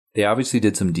 they obviously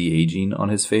did some de-aging on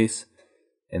his face,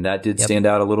 and that did stand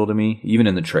out a little to me. Even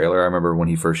in the trailer, I remember when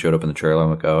he first showed up in the trailer,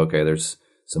 I'm like, oh, okay, there's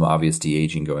some obvious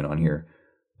de-aging going on here.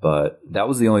 But that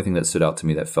was the only thing that stood out to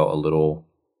me that felt a little,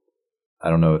 I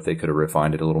don't know if they could have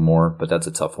refined it a little more, but that's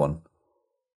a tough one.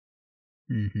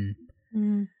 Mm-hmm.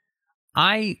 Mm.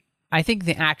 I think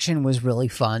the action was really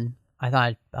fun. I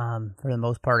thought, for the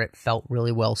most part, it felt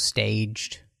really well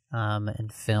staged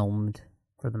and filmed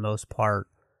for the most part.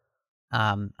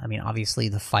 I mean, obviously,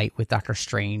 the fight with Doctor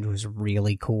Strange was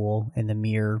really cool in the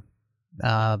mirror,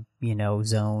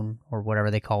 zone or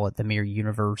whatever they call it, the mirror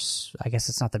universe. I guess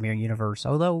it's not the mirror universe,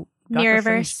 although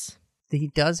Mirrorverse. he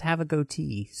does have a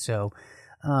goatee, so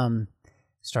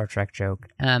Star Trek joke.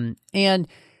 And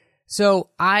so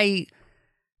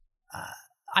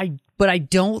but I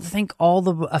don't think all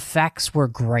the effects were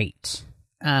great.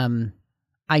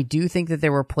 I do think that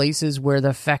there were places where the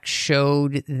effects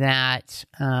showed that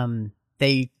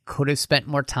they could have spent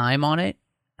more time on it.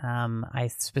 I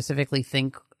specifically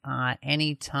think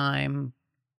any time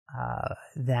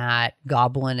that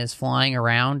Goblin is flying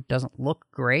around doesn't look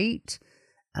great.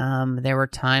 There were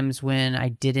times when I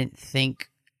didn't think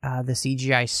the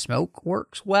CGI smoke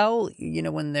works well.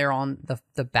 When they're on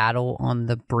the battle on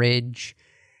the bridge,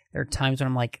 there are times when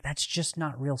I'm like, that's just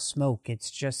not real smoke. It's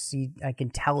just, I can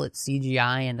tell it's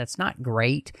CGI, and that's not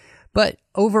great. But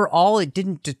overall, it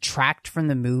didn't detract from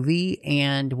the movie.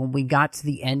 And when we got to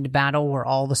the end battle where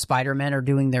all the Spider-Men are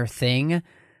doing their thing,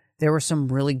 there were some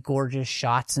really gorgeous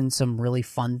shots and some really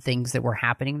fun things that were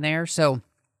happening there. So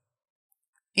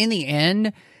in the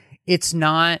end, it's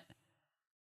not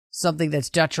something that's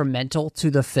detrimental to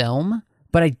the film,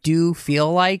 but I do feel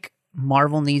like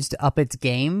Marvel needs to up its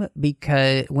game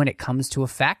because when it comes to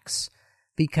effects,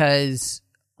 because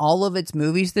all of its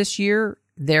movies this year,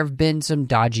 there have been some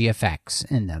dodgy effects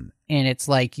in them. And it's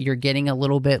like you're getting a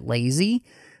little bit lazy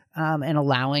and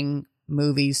allowing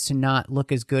movies to not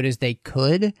look as good as they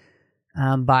could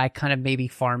by kind of maybe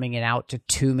farming it out to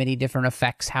too many different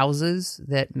effects houses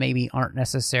that maybe aren't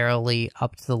necessarily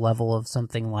up to the level of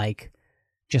something like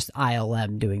just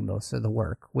ILM doing most of the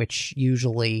work, which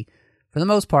usually, for the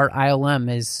most part, ILM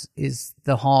is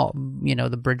the hall,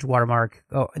 the Bridgewater Mark,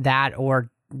 that or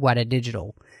Weta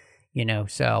Digital,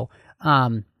 So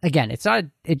again,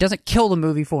 it doesn't kill the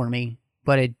movie for me,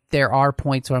 but there are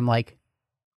points where I'm like,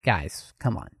 guys,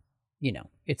 come on,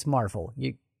 it's Marvel,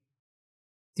 you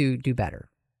do better.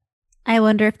 I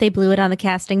wonder if they blew it on the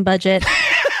casting budget.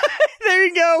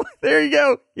 There you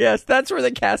go. Yes, that's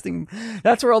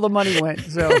where all the money went.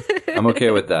 So I'm okay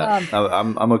with that.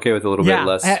 I'm okay with a little bit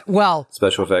less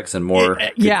special effects and more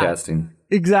good casting.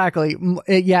 Exactly.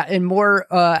 And more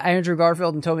Andrew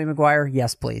Garfield and Tobey Maguire.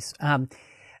 Yes, please.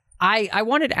 I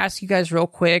wanted to ask you guys real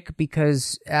quick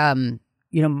because Michael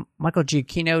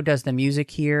Giacchino does the music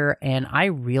here, and I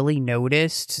really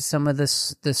noticed some of the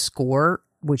score,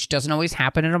 which doesn't always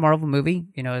happen in a Marvel movie.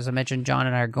 As I mentioned, John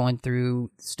and I are going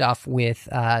through stuff with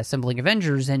Assembling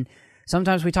Avengers, and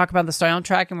sometimes we talk about the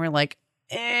soundtrack and we're like,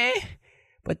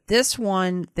 But this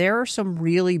one, there are some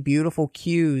really beautiful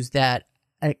cues that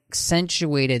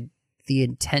accentuated the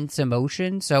intense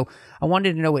emotion. So I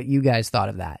wanted to know what you guys thought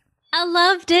of that. I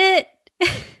loved it.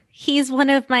 He's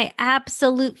one of my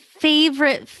absolute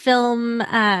favorite film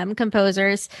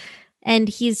composers. And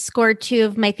he's scored two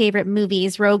of my favorite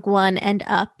movies, Rogue One and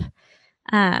Up.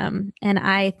 And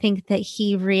I think that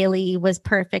he really was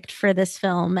perfect for this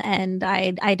film. And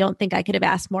I don't think I could have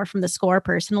asked more from the score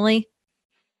personally.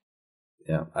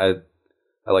 Yeah, I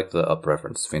like the Up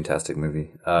reference. Fantastic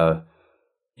movie.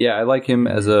 Yeah, I like him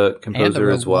as a composer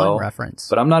as well. Reference.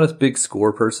 But I'm not a big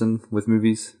score person with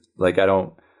movies. Like,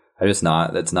 I'm just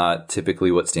not. That's not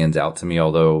typically what stands out to me,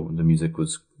 although the music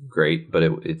was great. But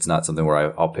it's not something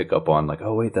where I'll pick up on, like,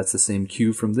 oh, wait, that's the same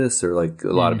cue from this. Or, like,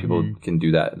 a lot of people can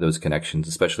do those connections,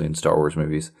 especially in Star Wars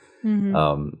movies.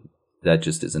 That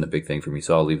just isn't a big thing for me.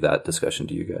 So I'll leave that discussion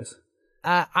to you guys.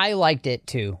 I liked it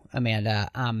too,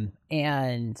 Amanda.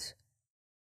 And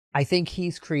I think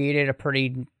he's created a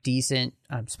pretty decent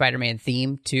Spider-Man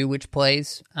theme too, which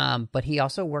plays. But he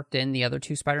also worked in the other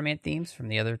two Spider-Man themes from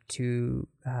the other two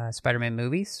Spider-Man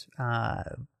movies.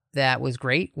 That was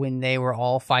great when they were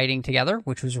all fighting together,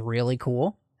 which was really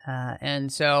cool.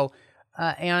 And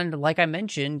like I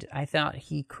mentioned, I thought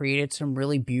he created some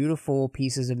really beautiful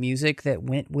pieces of music that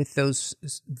went with those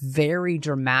very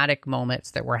dramatic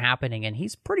moments that were happening. And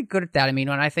he's pretty good at that. I mean,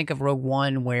 when I think of Rogue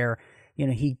One, where,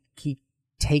 he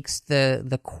takes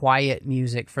the quiet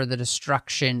music for the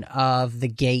destruction of the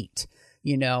gate,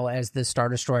 as the Star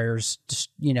Destroyers,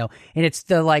 and it's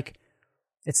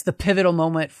the pivotal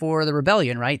moment for the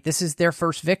rebellion, right? This is their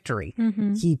first victory.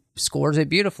 He scores it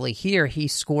beautifully. Here, he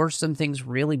scores some things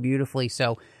really beautifully.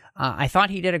 So I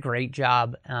thought he did a great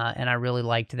job, and I really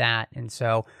liked that. And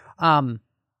so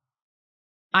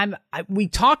we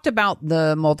talked about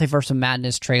the Multiverse of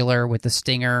Madness trailer with the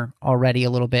stinger already a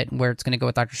little bit, and where it's going to go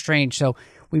with Doctor Strange. So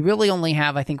we really only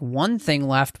have, I think, one thing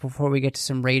left before we get to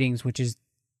some ratings, which is,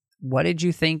 what did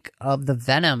you think of the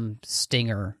Venom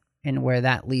stinger? And where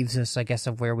that leaves us, I guess,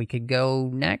 of where we could go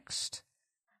next.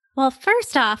 Well,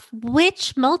 first off,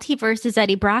 which multiverse is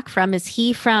Eddie Brock from? Is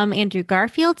he from Andrew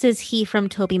Garfield's? Is he from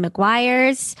Tobey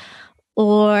Maguire's?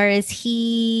 Or is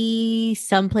he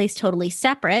someplace totally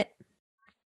separate?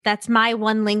 That's my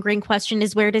one lingering question,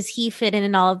 is where does he fit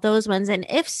in all of those ones? And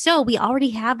if so, we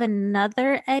already have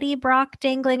another Eddie Brock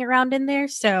dangling around in there.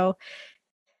 So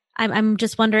I'm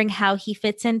just wondering how he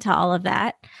fits into all of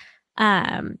that.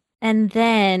 And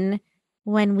then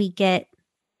when we get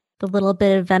the little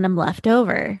bit of Venom left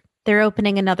over, they're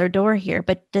opening another door here.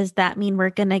 But does that mean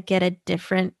we're going to get a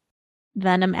different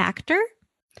Venom actor?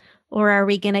 Or are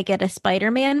we going to get a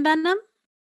Spider-Man Venom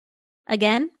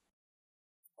again?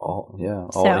 All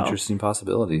interesting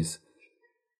possibilities.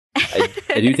 I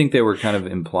do think they were kind of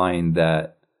implying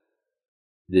that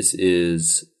this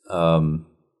is...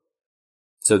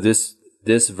 so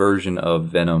this version of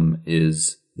Venom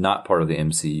is not part of the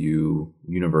MCU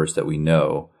universe that we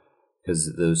know,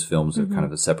 because those films are kind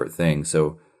of a separate thing.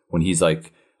 So when he's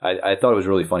like, I thought it was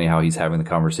really funny how he's having the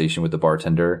conversation with the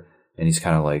bartender, and he's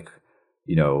kind of like,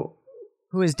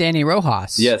 who is Danny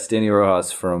Rojas? Yes, Danny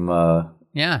Rojas from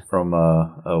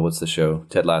what's the show?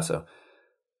 Ted Lasso.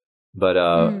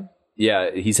 But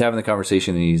yeah, he's having the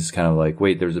conversation, and he's kind of like,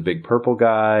 wait, there's a big purple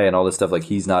guy and all this stuff, like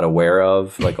he's not aware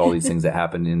of, like all these things that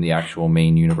happened in the actual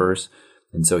main universe.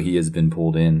 And so he has been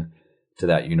pulled in to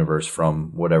that universe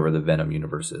from whatever the Venom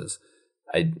universe is.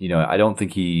 I don't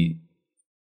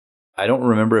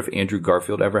remember if Andrew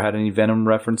Garfield ever had any Venom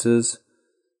references.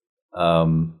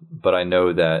 But I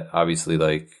know that obviously,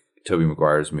 like, Tobey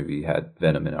Maguire's movie had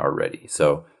Venom in it already.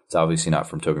 So it's obviously not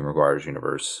from Tobey Maguire's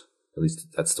universe. At least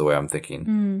that's the way I'm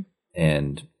thinking.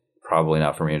 And probably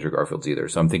not from Andrew Garfield's either.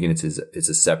 So I'm thinking it's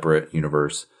a separate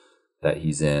universe that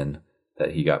he's in,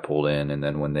 that he got pulled in, and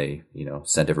then when they,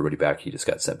 sent everybody back, he just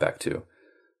got sent back too.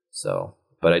 So,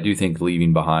 but I do think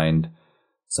leaving behind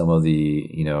some of the,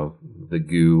 the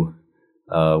goo,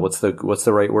 what's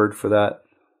the right word for that?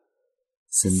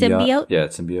 Symbiote? Yeah,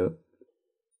 symbiote.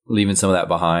 Leaving some of that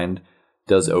behind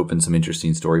does open some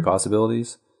interesting story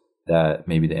possibilities that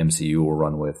maybe the MCU will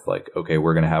run with. Like, okay,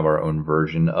 we're going to have our own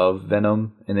version of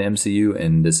Venom in the MCU,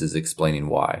 and this is explaining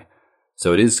why.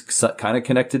 So it is kind of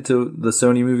connected to the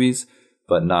Sony movies,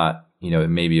 but not,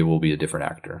 maybe it will be a different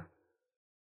actor.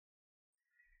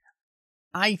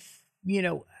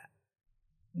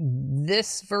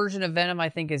 This version of Venom, I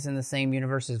think, is in the same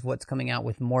universe as what's coming out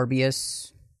with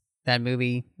Morbius, that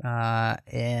movie.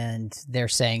 And they're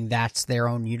saying that's their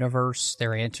own universe.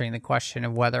 They're answering the question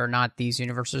of whether or not these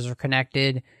universes are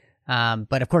connected.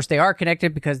 But of course they are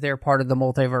connected because they're part of the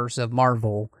multiverse of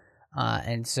Marvel.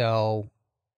 And so,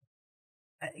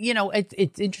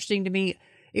 it's interesting to me.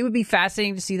 It would be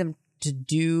fascinating to see them to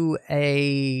do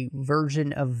a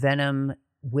version of Venom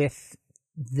with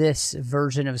this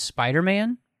version of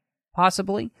Spider-Man,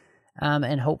 possibly.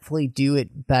 and hopefully do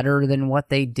it better than what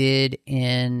they did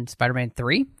in Spider-Man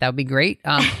 3. That would be great.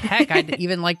 Heck, I'd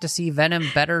even like to see Venom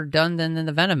better done than in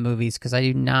the Venom movies, because I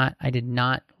did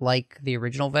not like the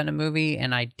original Venom movie,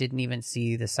 and I didn't even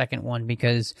see the second one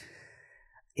because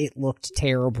it looked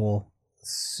terrible.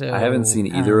 So I haven't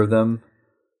seen either of them.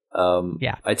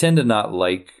 Yeah. I tend to not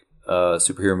like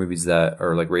superhero movies that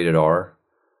are like rated R,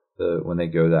 when they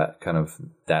go that kind of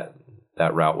that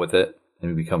route with it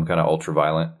and become kind of ultra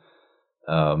violent.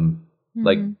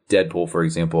 Like Deadpool, for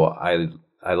example.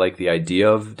 I like the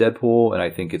idea of Deadpool, and I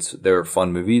think they're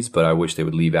fun movies, but I wish they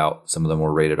would leave out some of the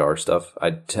more rated R stuff.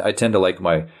 I tend to like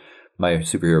my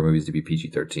superhero movies to be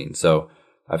PG-13, so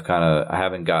I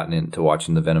haven't gotten into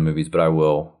watching the Venom movies, but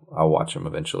I'll watch them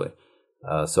eventually.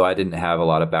 So I didn't have a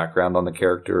lot of background on the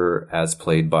character as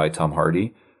played by Tom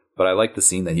Hardy, but I liked the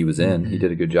scene that he was in. He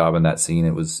did a good job in that scene.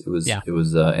 It was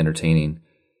entertaining.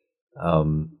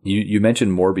 You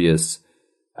mentioned Morbius.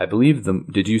 I believe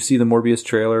did you see the Morbius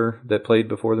trailer that played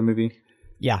before the movie?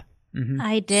 Yeah.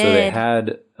 I did. So they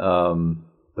had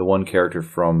the one character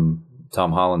from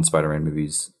Tom Holland's Spider-Man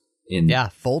movies in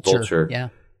Vulture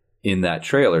in that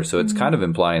trailer. So it's kind of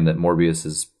implying that Morbius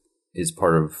is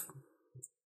part of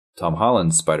Tom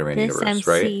Holland's Spider-Man universe, MCU.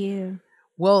 right?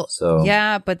 Well,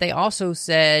 yeah, but they also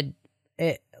said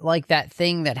like that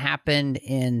thing that happened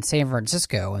in San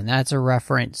Francisco, and that's a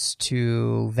reference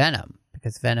to Venom,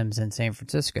 because Venom's in San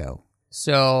Francisco.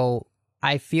 So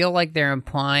I feel like they're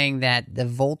implying that the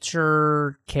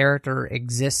Vulture character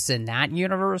exists in that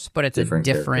universe, but it's a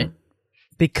different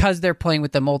because they're playing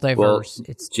with the multiverse. Well,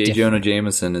 it's J. Jonah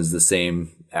Jameson is the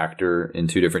same actor in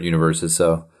two different universes,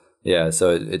 so yeah,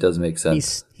 so it does make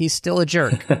sense. He's still a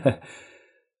jerk.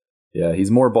 Yeah,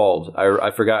 he's more bald.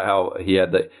 I forgot how he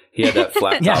had that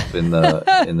flat top in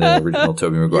the original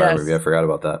Tobey Maguire movie. I forgot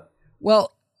about that.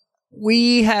 Well,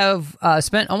 we have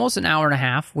spent almost an hour and a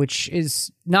half, which is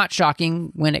not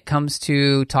shocking when it comes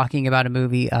to talking about a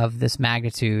movie of this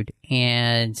magnitude.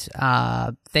 And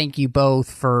thank you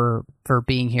both for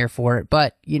being here for it.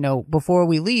 But, before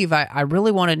we leave, I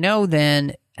really want to know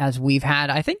then, as we've had,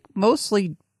 I think,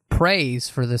 mostly praise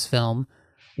for this film,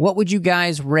 what would you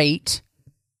guys rate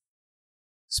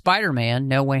Spider-Man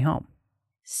No Way Home?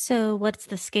 So what's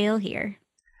the scale here?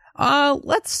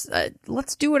 Let's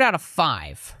do it out of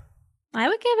 5. I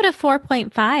would give it a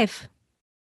 4.5.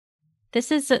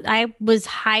 I was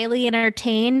highly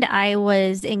entertained. I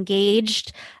was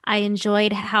engaged. I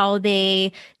enjoyed how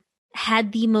they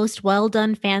had the most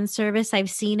well-done fan service I've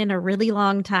seen in a really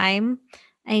long time.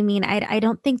 I mean, I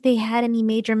don't think they had any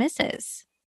major misses.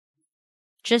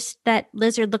 Just that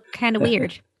lizard looked kind of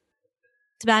weird.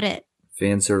 That's about it.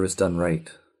 Fan service done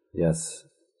right. Yes.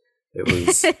 It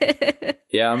was.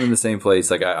 Yeah, I'm in the same place.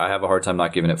 Like, I have a hard time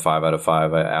not giving it 5 out of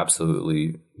 5. I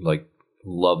absolutely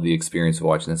love the experience of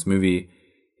watching this movie.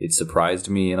 It surprised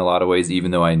me in a lot of ways, even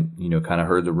though I kind of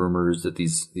heard the rumors that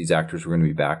these actors were going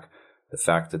to be back. The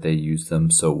fact that they used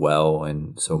them so well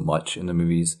and so much in the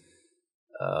movies,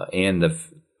 and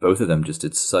both of them just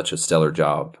did such a stellar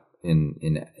job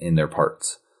in their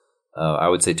parts. I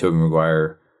would say Tobey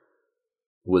Maguire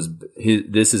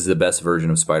this is the best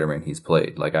version of Spider-Man he's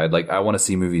played. I want to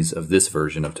see movies of this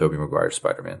version of Tobey Maguire's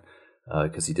Spider-Man,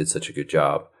 because he did such a good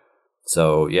job.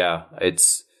 So yeah, it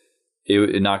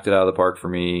knocked it out of the park for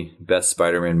me. Best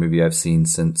Spider-Man movie I've seen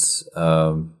since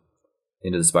Into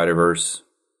the Spider-Verse.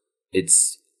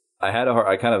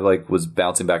 I kind of was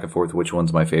bouncing back and forth which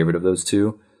one's my favorite of those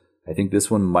two. I think this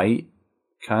one might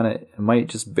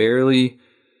just barely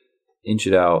inch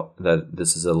it out that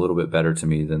this is a little bit better to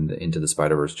me than Into the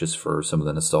Spider-Verse, just for some of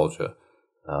the nostalgia.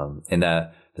 And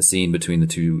that the scene between the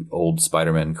two old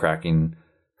Spider-Men cracking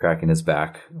his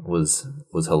back was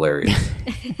hilarious.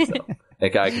 So, I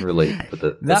can relate with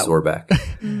the sore back.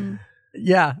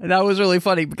 Yeah, that was really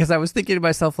funny, because I was thinking to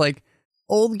myself,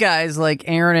 old guys like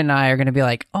Aaron and I are going to be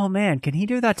like, oh man, can he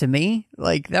do that to me?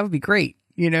 That would be great.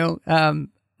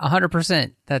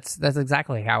 100%. That's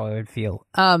exactly how I would feel.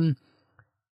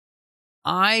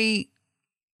 I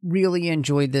really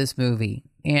enjoyed this movie,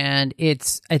 and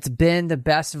it's been the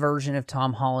best version of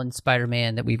Tom Holland's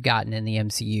Spider-Man that we've gotten in the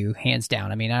MCU, hands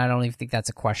down. I mean, I don't even think that's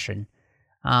a question.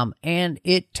 And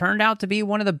it turned out to be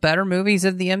one of the better movies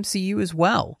of the MCU as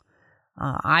well.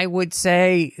 I would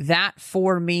say that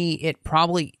for me, it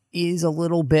probably is a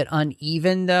little bit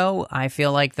uneven, though. I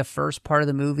feel like the first part of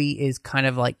the movie is kind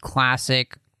of like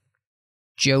classic,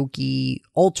 jokey,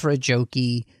 ultra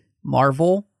jokey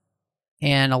Marvel,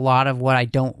 and a lot of what I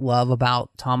don't love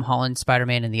about Tom Holland's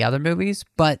Spider-Man in the other movies.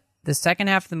 But the second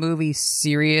half of the movie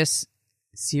seriouses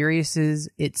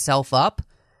itself up,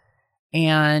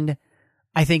 and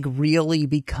I think really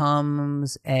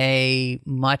becomes a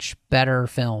much better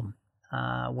film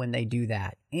when they do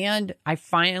that. And I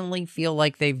finally feel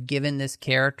like they've given this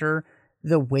character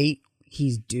the weight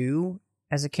he's due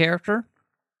as a character.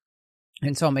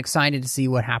 And so I'm excited to see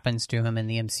what happens to him in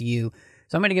the MCU.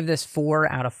 So I'm going to give this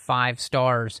 4 out of 5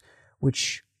 stars,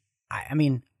 which, I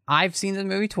mean, I've seen the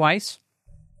movie twice,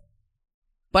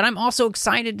 but I'm also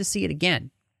excited to see it again.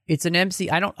 It's an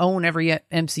I don't own every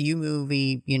MCU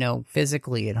movie,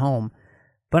 physically at home,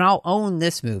 but I'll own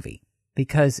this movie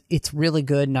because it's really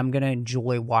good and I'm going to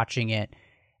enjoy watching it.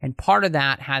 And part of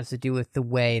that has to do with the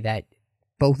way that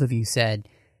both of you said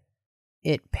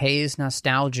it pays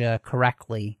nostalgia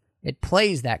correctly. It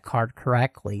plays that card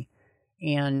correctly.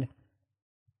 And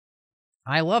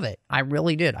I love it. I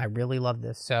really did. I really love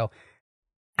this. So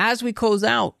as we close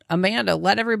out, Amanda,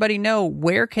 let everybody know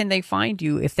where can they find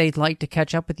you if they'd like to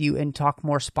catch up with you and talk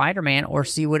more Spider-Man or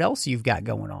see what else you've got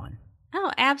going on.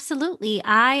 Oh, absolutely.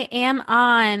 I am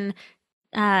on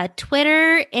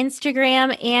Twitter,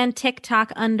 Instagram, and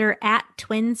TikTok under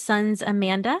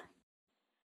 @TwinSonsAmanda.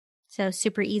 So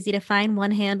super easy to find,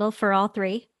 one handle for all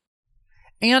three.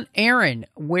 And Aaron,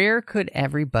 where could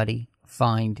everybody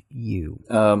find you?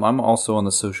 I'm also on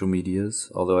the social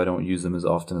medias, although I don't use them as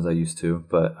often as I used to,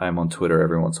 but I'm on Twitter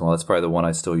every once in a while. That's probably the one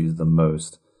I still use the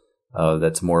most.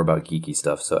 That's more about geeky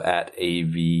stuff. So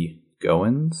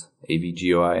 @AVGoins,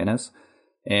 AVGoins.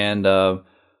 And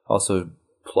also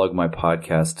plug my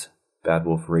podcast, Bad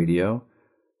Wolf Radio,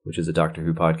 which is a Doctor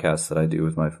Who podcast that I do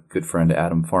with my good friend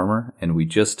Adam Farmer. And we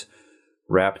just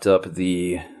wrapped up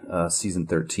the season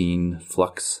 13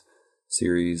 Flux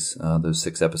series, those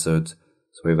 6 episodes.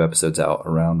 So we have episodes out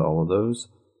around all of those.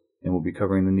 And we'll be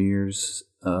covering the New Year's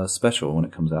special when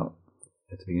it comes out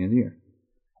at the beginning of the year.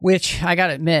 Which, I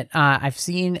gotta admit, I've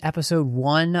seen episode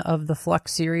 1 of the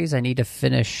Flux series. I need to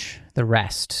finish the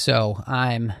rest. So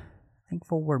I'm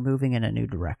thankful we're moving in a new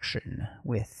direction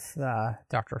with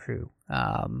Doctor Who.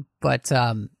 But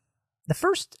the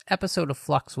first episode of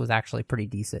Flux was actually pretty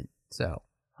decent. So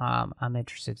I'm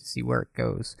interested to see where it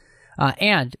goes.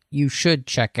 And you should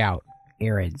check out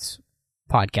Aaron's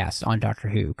podcast on Doctor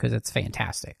Who because it's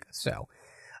fantastic. So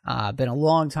been a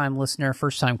long time listener,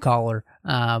 first time caller.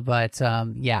 But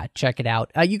yeah, check it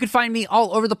out. You can find me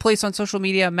all over the place on social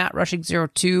media,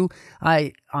 MattRushing02,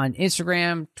 on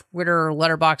Instagram, Twitter,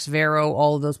 Letterboxd, Vero,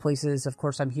 all of those places. Of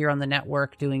course, I'm here on the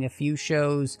network doing a few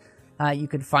shows. You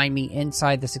can find me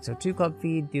inside the 602 Club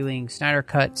feed doing Snyder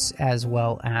Cuts as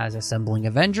well as Assembling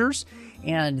Avengers.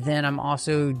 And then I'm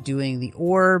also doing The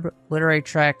Orb, Literary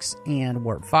Treks, and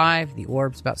Warp 5. The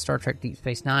Orb's about Star Trek Deep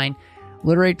Space Nine.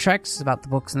 Literary Treks is about the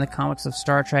books and the comics of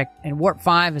Star Trek. And Warp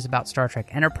 5 is about Star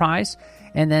Trek Enterprise.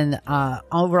 And then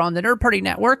over on the Nerd Party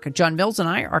Network, John Mills and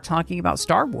I are talking about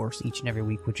Star Wars each and every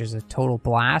week, which is a total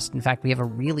blast. In fact, we have a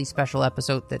really special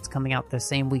episode that's coming out the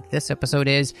same week this episode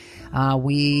is.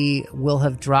 We will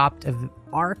have dropped an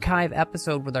archive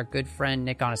episode with our good friend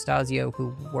Nick Anastasio,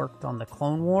 who worked on the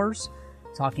Clone Wars,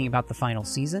 talking about the final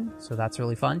season. So that's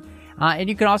really fun. And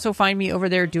you can also find me over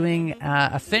there doing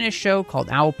a Finnish show called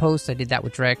Owl Post. I did that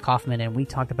with Drake Kaufman, and we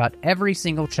talked about every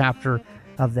single chapter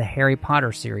of the Harry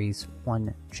Potter series,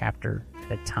 one chapter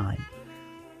at a time.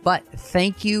 But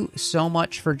thank you so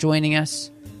much for joining us.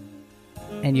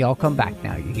 And y'all come back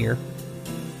now, you hear?